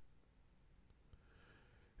terrible.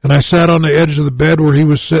 And I sat on the edge of the bed where he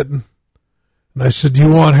was sitting, and I said, do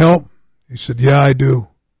you want help? He said, yeah, I do.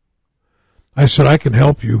 I said, I can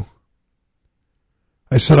help you.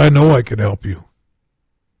 I said, I know I can help you.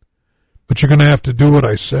 But you're going to have to do what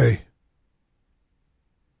I say.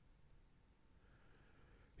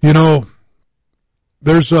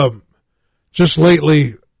 There's just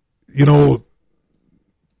lately,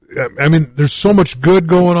 there's so much good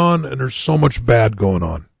going on and there's so much bad going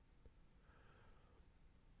on.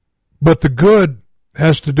 But the good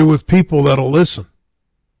has to do with people that'll listen.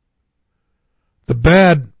 The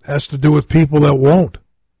bad has to do with people that won't.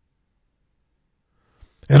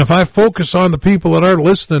 And if I focus on the people that aren't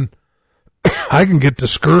listening, I can get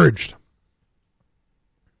discouraged.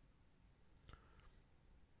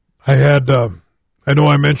 I know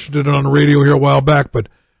I mentioned it on the radio here a while back, but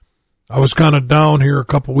I was kind of down here a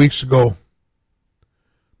couple weeks ago,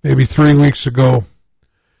 maybe 3 weeks ago,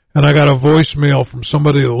 and I got a voicemail from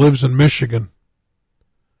somebody that lives in Michigan.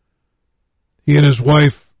 He and his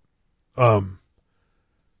wife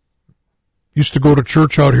used to go to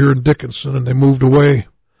church out here in Dickenson, and they moved away.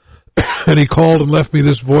 And he called and left me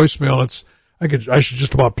this voicemail. I should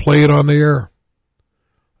just about play it on the air.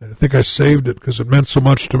 I think I saved it because it meant so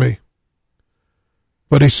much to me.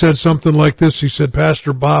 But he said something like this. He said,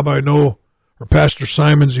 Pastor Bob, I know, or Pastor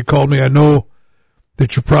Simons, he called me, I know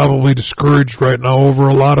that you're probably discouraged right now over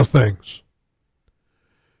a lot of things.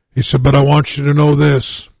 He said, but I want you to know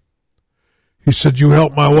this. He said, you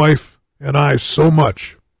helped my wife and I so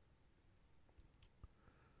much.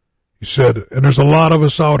 He said, and there's a lot of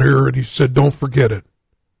us out here, and he said, don't forget it.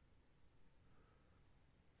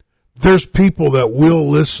 There's people that will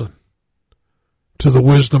listen to the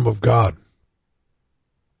wisdom of God.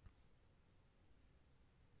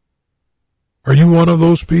 Are you one of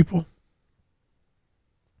those people?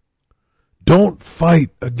 Don't fight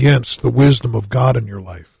against the wisdom of God in your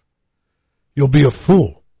life. You'll be a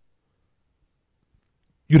fool.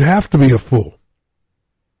 You'd have to be a fool.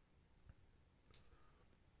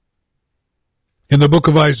 In the book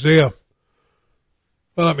of Isaiah,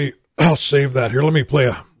 I'll save that here. Let me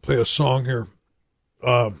play a song here.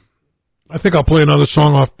 I think I'll play another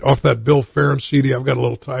song off that Bill Farron CD. I've got a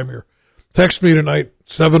little time here. Text me tonight,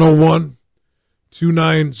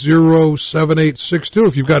 701-290-7862.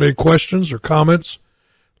 If you've got any questions or comments,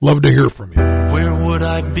 love to hear from you. Where would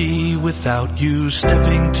I be without you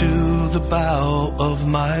stepping to the bow of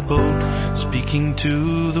my boat, speaking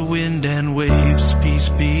to the wind and waves, peace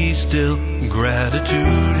be still. Gratitude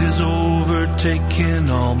has overtaken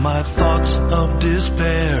all my thoughts of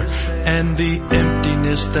despair, and the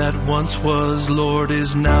emptiness that once was, Lord,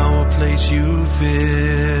 is now a place you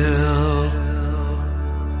fill.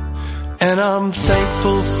 And I'm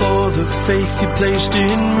thankful for the faith you placed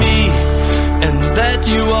in me, and that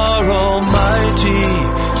you are almighty,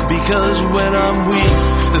 because when I'm weak,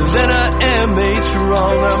 then I am made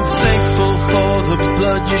strong. I'm thankful for the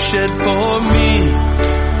blood you shed for me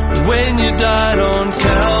when you died on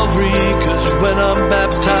Calvary, because when I'm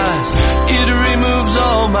baptized, it removes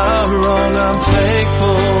all my wrong. I'm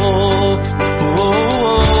thankful,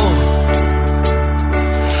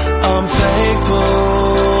 I'm thankful.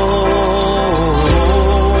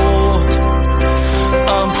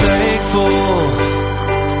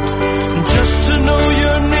 Just to know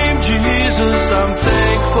your name, Jesus, I'm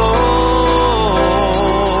thankful.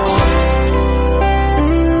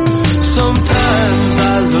 Sometimes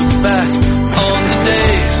I look back on the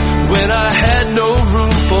days when I had no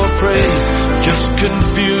room for praise, just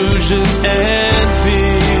confusion and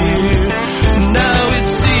fear. Now it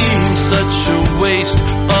seems such a waste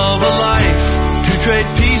of a life to trade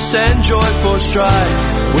peace and joy for strife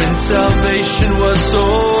when salvation was so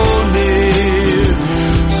near.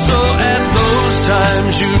 So at those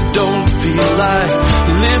times you don't feel like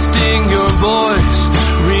lifting your voice,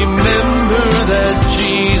 remember that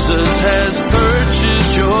Jesus has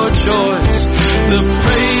purchased your choice. The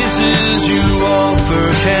praises you offer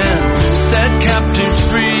can set captives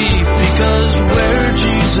free, because where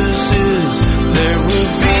Jesus is, there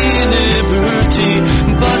will be liberty.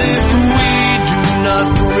 But if we do not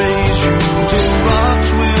praise you, the rocks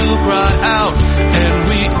will cry out, and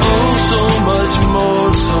we owe so much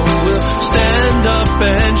more, so we'll stand up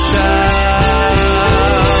and shout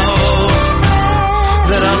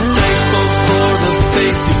that I'm thankful for the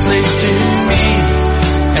faith you placed in me,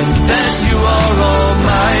 and that you are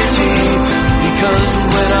almighty, because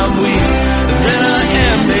when I'm weak, then I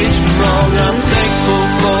am made strong. I'm thankful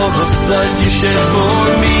for the blood you shed for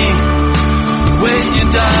me when you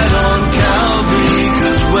died on Calvary,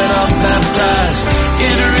 because when I'm baptized,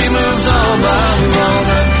 it removes all my wrong.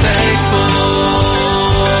 I'm thankful.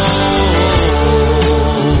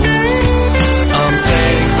 I'm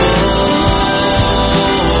thankful.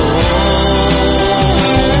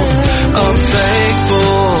 I'm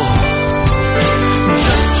thankful.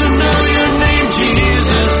 Just to know your name,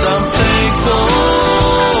 Jesus, I'm thankful.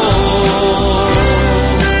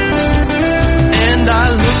 And I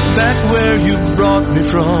look back where you brought me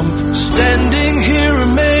from, standing here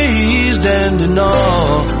amazed and in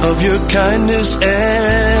awe of your kindness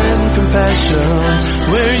and compassion,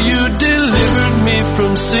 where you delivered me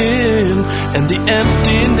from sin and the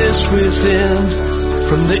emptiness within.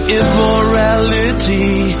 From the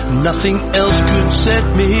immorality, nothing else could set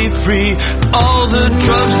me free. All the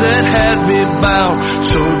drugs that had me bound,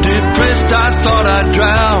 so depressed I thought I'd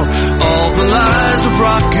drown. All the lies of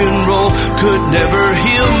rock and roll could never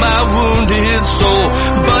heal my wounded soul.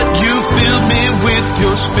 But you filled me with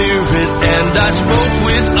your spirit, and I spoke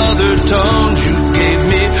with other tongues. You gave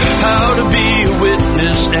me power to be a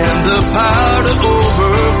witness and the power to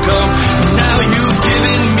overcome. Now you've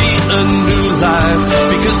given me a new life,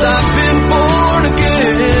 because I've been born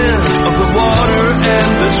again of the water and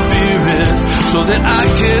the Spirit, so that I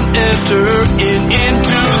can enter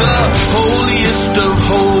into the holiest of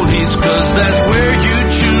holies, because that's where you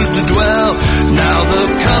choose to dwell. Now the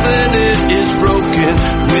covenant is broken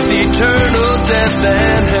with eternal death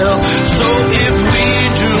and hell. So if we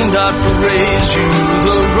do not praise you,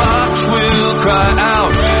 the rocks will cry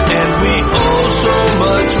out, and we owe so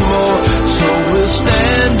much more, so we'll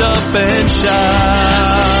stand up and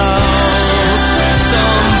shout.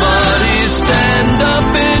 Somebody stand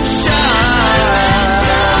up and shout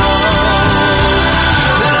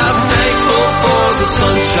that I'm thankful for the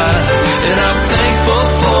sunshine, and I'm thankful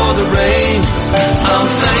for the rain. I'm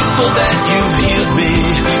thankful that you healed me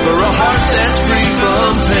for a heart that's free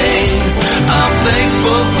from pain. I'm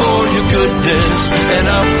thankful for your goodness, and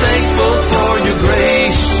I'm thankful for your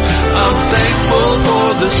grace. I'm thankful for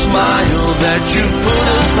the smile that you put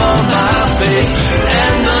upon my face,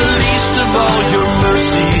 and the least of all your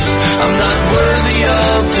mercies I'm not worthy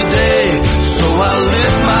of today. So I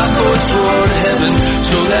lift my voice toward heaven,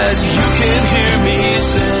 so that you can hear me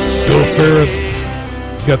say, Bill Farron,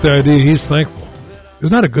 You got the idea. He's thankful.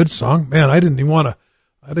 Isn't that a good song? Man, I didn't even want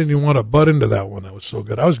to butt into that one. That was so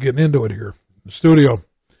good. I was getting into it here in the studio.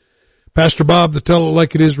 Pastor Bob, the Tell It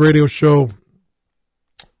Like It Is radio show.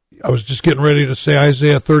 I was just getting ready to say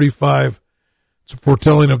Isaiah 35. It's a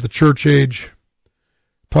foretelling of the church age.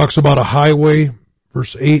 Talks about a highway,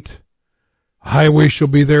 verse 8. A highway shall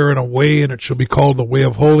be there and a way, and it shall be called the way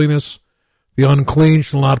of holiness. The unclean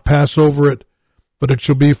shall not pass over it, but it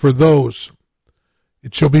shall be for those.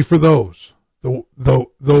 It shall be for those, though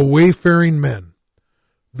wayfaring men,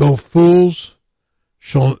 though fools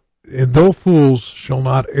shall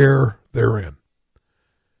not err therein.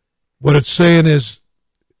 What it's saying is,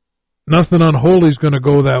 nothing unholy is going to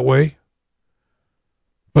go that way,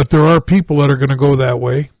 but there are people that are going to go that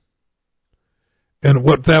way. And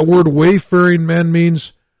what that word wayfaring men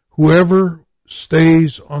means, whoever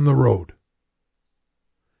stays on the road,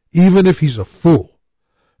 even if he's a fool,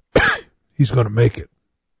 he's going to make it.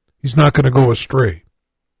 He's not going to go astray.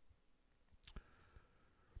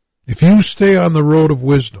 If you stay on the road of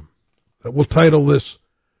wisdom, that we'll title this,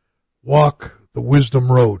 Walk the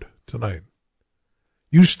Wisdom Road tonight.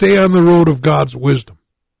 You stay on the road of God's wisdom,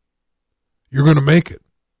 you're going to make it.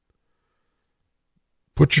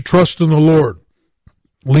 Put your trust in the Lord.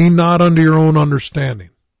 Lean not unto your own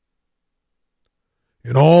understanding.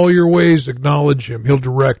 In all your ways acknowledge Him. He'll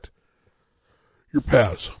direct your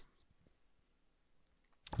paths.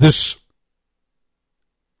 This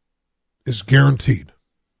is guaranteed.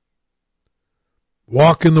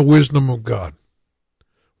 Walk in the wisdom of God.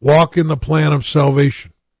 Walk in the plan of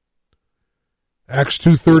salvation. Acts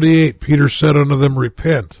 2:38, Peter said unto them,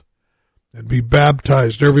 Repent and be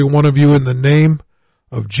baptized, every one of you, in the name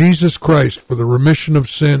of Jesus Christ for the remission of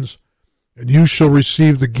sins, and you shall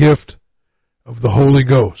receive the gift of the Holy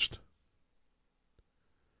Ghost.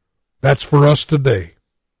 That's for us today.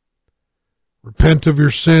 Repent of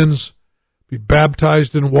your sins, be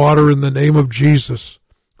baptized in water in the name of Jesus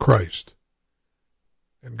Christ.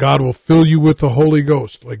 And God will fill you with the Holy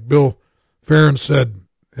Ghost, like Bill Farron said,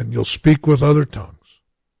 and you'll speak with other tongues.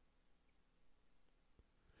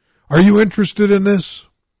 Are you interested in this?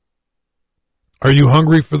 Are you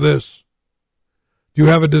hungry for this? Do you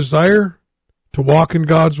have a desire to walk in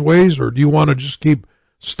God's ways, or do you want to just keep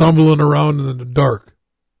stumbling around in the dark?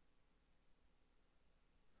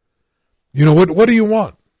 You know, what do you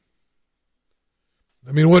want?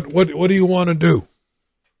 I mean, what do you want to do?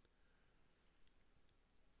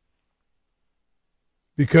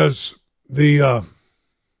 Because there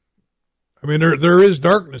is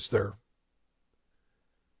darkness there.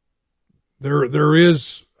 There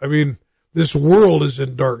is, this world is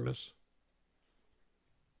in darkness.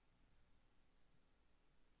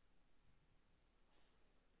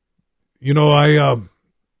 You know,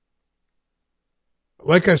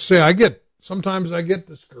 like I say, sometimes I get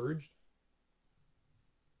discouraged.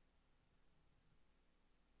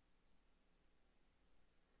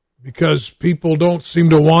 Because some people don't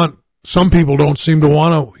seem to want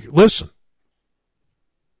to listen.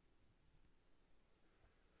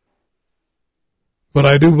 But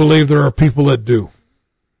I do believe there are people that do.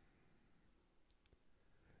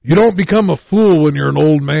 You don't become a fool when you're an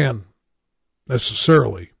old man,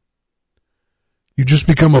 necessarily. You just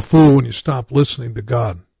become a fool when you stop listening to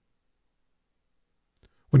God.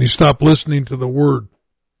 When you stop listening to the Word.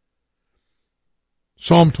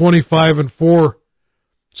 Psalm 25:4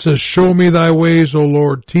 says, Show me thy ways, O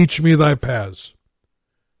Lord, teach me thy paths.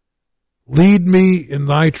 Lead me in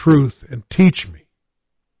thy truth and teach me.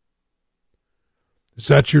 Is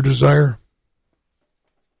that your desire?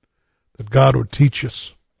 That God would teach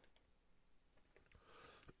us?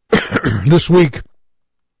 This week,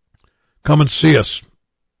 come and see us.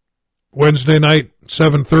 Wednesday night,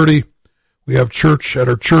 7:30, we have church at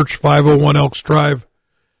our church, 501 Elks Drive,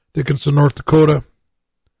 Dickenson, North Dakota.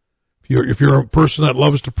 If you're a person that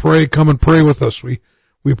loves to pray, come and pray with us. We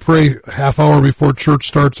pray a half hour before church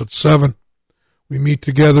starts at 7. We meet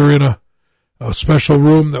together in a special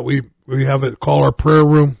room that we have it call our prayer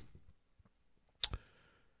room.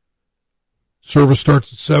 Service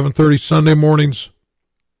starts at 7:30. Sunday mornings,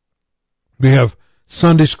 we have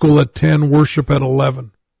Sunday school at 10, worship at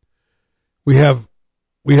 11. We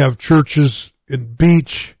have churches in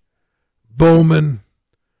Beach, Bowman,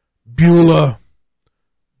 Beulah,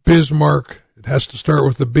 Bismarck. It has to start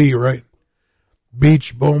with a B, right?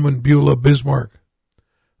 Beach, Bowman, Beulah, Bismarck.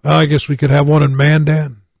 Well, I guess we could have one in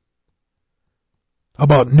Mandan. How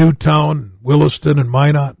about Newtown, Williston, and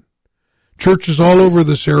Minot? Churches all over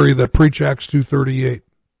this area that preach Acts 2:38.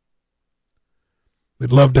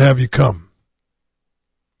 We'd love to have you come.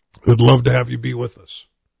 We'd love to have you be with us.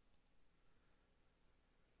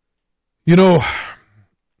 You know,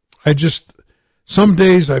 some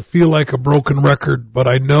days I feel like a broken record, but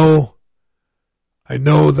I know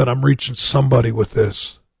that I'm reaching somebody with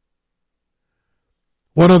this.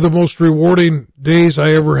 One of the most rewarding days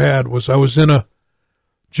I ever had was I was in a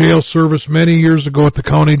jail service many years ago at the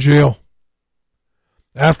county jail.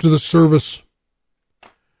 After the service,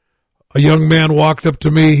 a young man walked up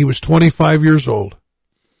to me. He was 25 years old.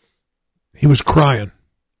 He was crying.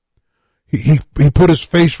 He put his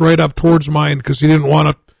face right up towards mine because he didn't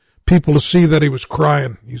want people to see that he was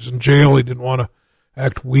crying. He's in jail. He didn't want to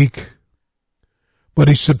act weak. But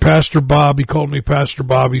he said, Pastor Bob, he called me Pastor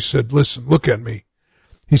Bob. He said, listen, look at me.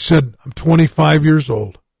 He said, I'm 25 years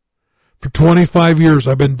old. For 25 years,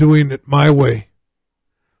 I've been doing it my way.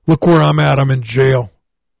 Look where I'm at. I'm in jail.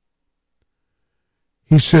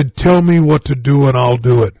 He said, tell me what to do and I'll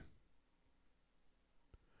do it.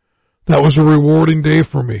 That was a rewarding day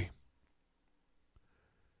for me.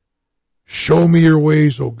 Show me your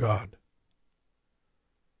ways, O God.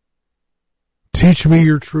 Teach me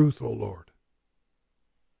your truth, O Lord.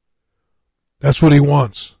 That's what he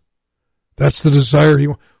wants. That's the desire he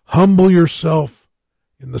wants. Humble yourself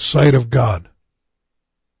in the sight of God.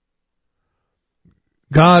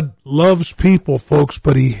 God loves people, folks,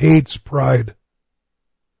 but he hates pride.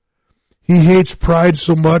 He hates pride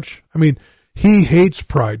so much. He hates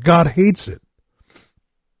pride. God hates it.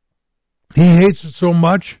 He hates it so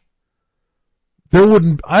much.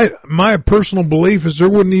 My personal belief is there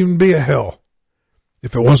wouldn't even be a hell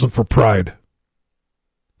if it wasn't for pride.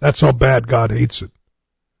 That's how bad God hates it.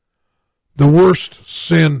 The worst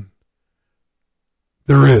sin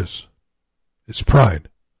there is pride.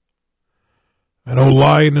 I know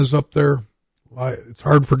lying is up there. It's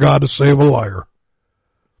hard for God to save a liar.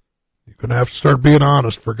 You're going to have to start being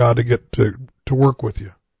honest for God to get to work with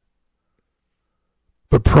you.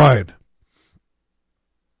 But pride.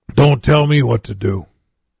 Don't tell me what to do.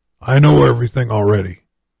 I know everything already.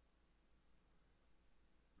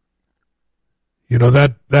 You know,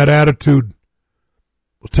 that attitude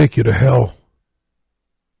will take you to hell.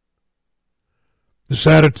 This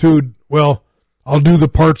attitude, well, I'll do the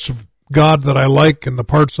parts of God that I like and the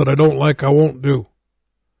parts that I don't like I won't do.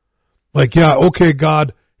 Like, yeah, okay,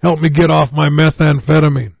 God, help me get off my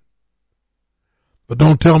methamphetamine. But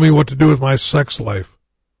don't tell me what to do with my sex life.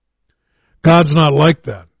 God's not like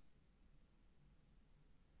that.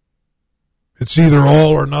 It's either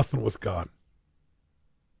all or nothing with God.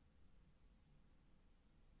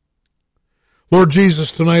 Lord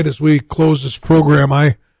Jesus, tonight as we close this program,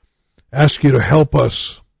 I ask you to help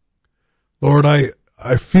us. Lord, I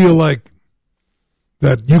feel like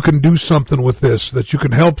that you can do something with this, that you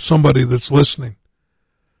can help somebody that's listening.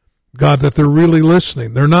 God, that they're really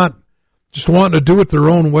listening. They're not just wanting to do it their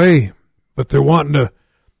own way, but they're wanting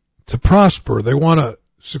to prosper. They want to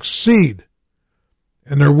succeed.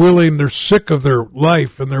 And they're sick of their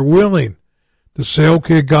life, and they're willing to say,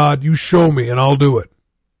 okay, God, you show me, and I'll do it.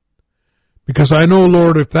 Because I know,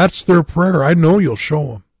 Lord, if that's their prayer, I know you'll show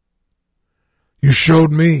them. You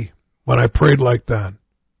showed me when I prayed like that.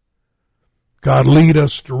 God, lead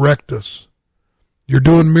us, direct us. You're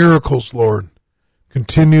doing miracles, Lord.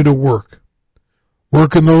 Continue to work.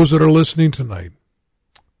 Work in those that are listening tonight.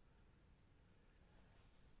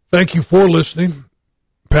 Thank you for listening.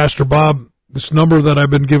 Pastor Bob, this number that I've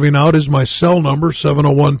been giving out is my cell number,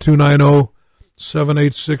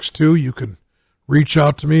 701-290-7862. You can reach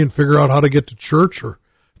out to me and figure out how to get to church, or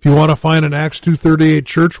if you want to find an Acts 2:38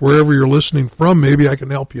 church wherever you're listening from, maybe I can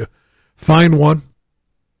help you find one.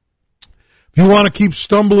 If you want to keep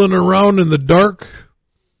stumbling around in the dark,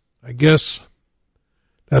 I guess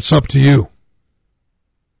that's up to you.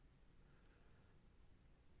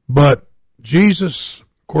 But Jesus,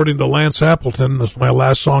 according to Lance Appleton, that's my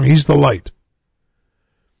last song, he's the light.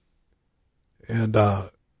 And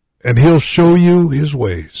he'll show you his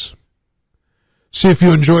ways. See if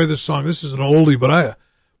you enjoy this song. This is an oldie, but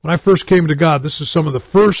when I first came to God, this is some of the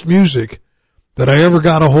first music that I ever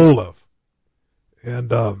got a hold of.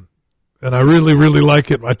 And I really, really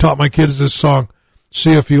like it. I taught my kids this song.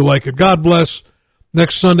 See if you like it. God bless.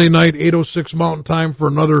 Next Sunday night, 8:06 Mountain Time for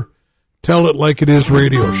another Tell It Like It Is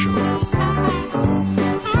radio show.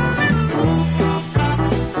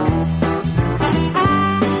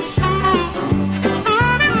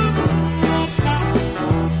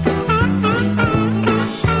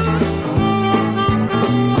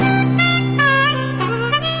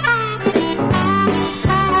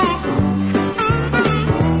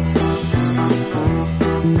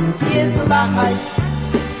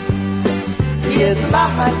 He is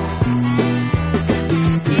light.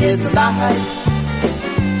 He is light.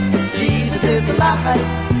 Jesus is light.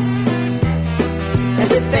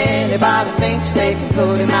 And if anybody thinks they can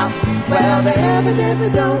put him out, well, they evidently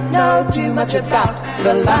don't know too much about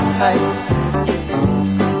the life.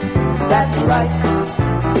 That's right.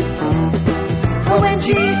 Well, when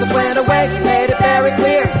Jesus went away, he made it very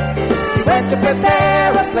clear. He went to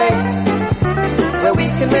prepare a place where we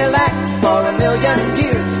can relax for 1,000,000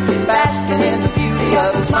 years, basking in the beauty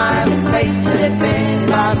of his smiling face. And if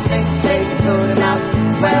anybody thinks they can put him out,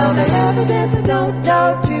 well, they evidently don't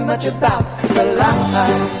know too much about the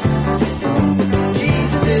life.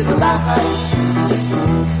 Jesus is alive.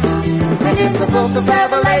 And in the book of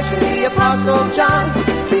Revelation, the Apostle John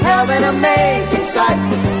beheld an amazing sight.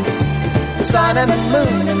 The sun and the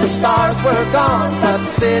moon and the stars were gone, but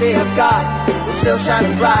the city of God was still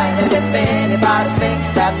shining bright. And if anybody thinks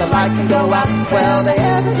that the light can go out, well, they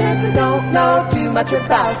evidently don't know too much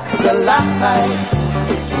about the light.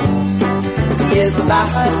 He is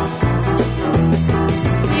alive.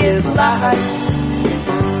 He is alive.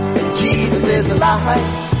 Jesus is alive.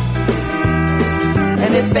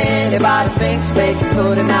 And if anybody thinks they can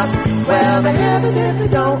put him out, well, they evidently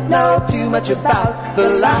don't know too much about the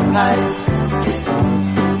light.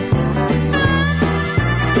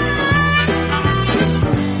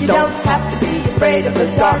 You don't have to be afraid of the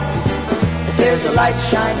dark if there's a light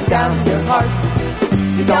shining down in your heart.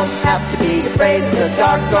 You don't have to be afraid of the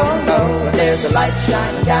dark, oh no, if there's a light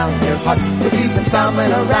shining down in your heart. If you've been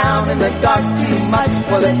stumbling around in the dark too much,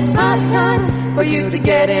 well, it's high time for you to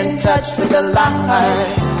get in touch with the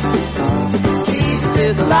light. Jesus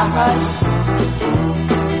is alive.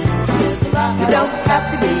 You don't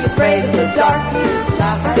have to be afraid of the dark. He is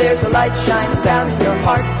alive. There's a light shining down in your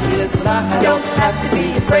heart. He is alive. You don't have to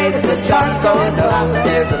be afraid of the dark. Oh no,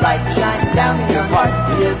 there's a light shining down in your heart.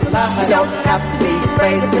 He is alive. You don't have to be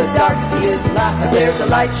afraid of the dark. He is alive. There's a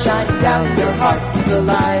light shining down in your heart. He's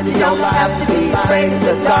alive. You don't have to be afraid of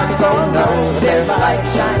the dark. Oh no, there's a light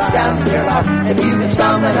shining down in your heart. If you've been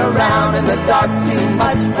stumbling around in the dark too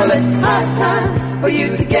much, well, it's high time for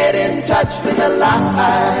you to get in touch with the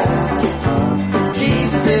light.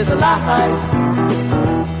 Jesus is alive.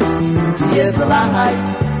 He is alive.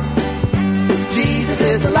 Jesus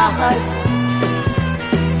is alive.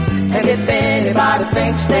 And if anybody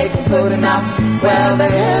thinks they can put him out, well, they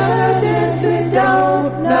evidently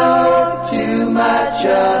don't know too much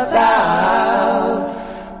about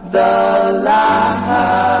the light.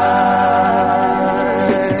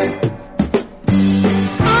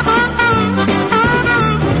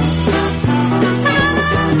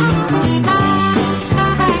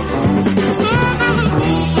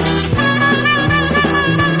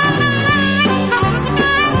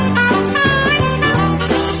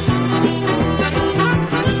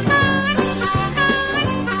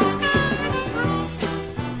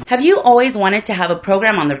 Have you always wanted to have a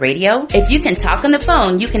program on the radio? If you can talk on the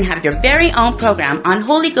phone, you can have your very own program on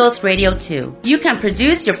Holy Ghost Radio too. You can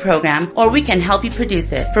produce your program, or we can help you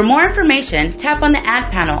produce it. For more information, tap on the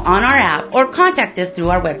ad panel on our app or contact us through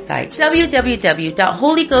our website,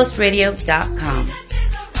 www.holyghostradio.com.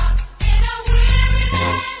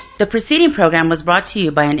 The preceding program was brought to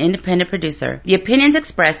you by an independent producer. The opinions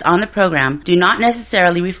expressed on the program do not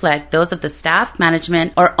necessarily reflect those of the staff,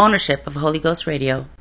 management, or ownership of Holy Ghost Radio.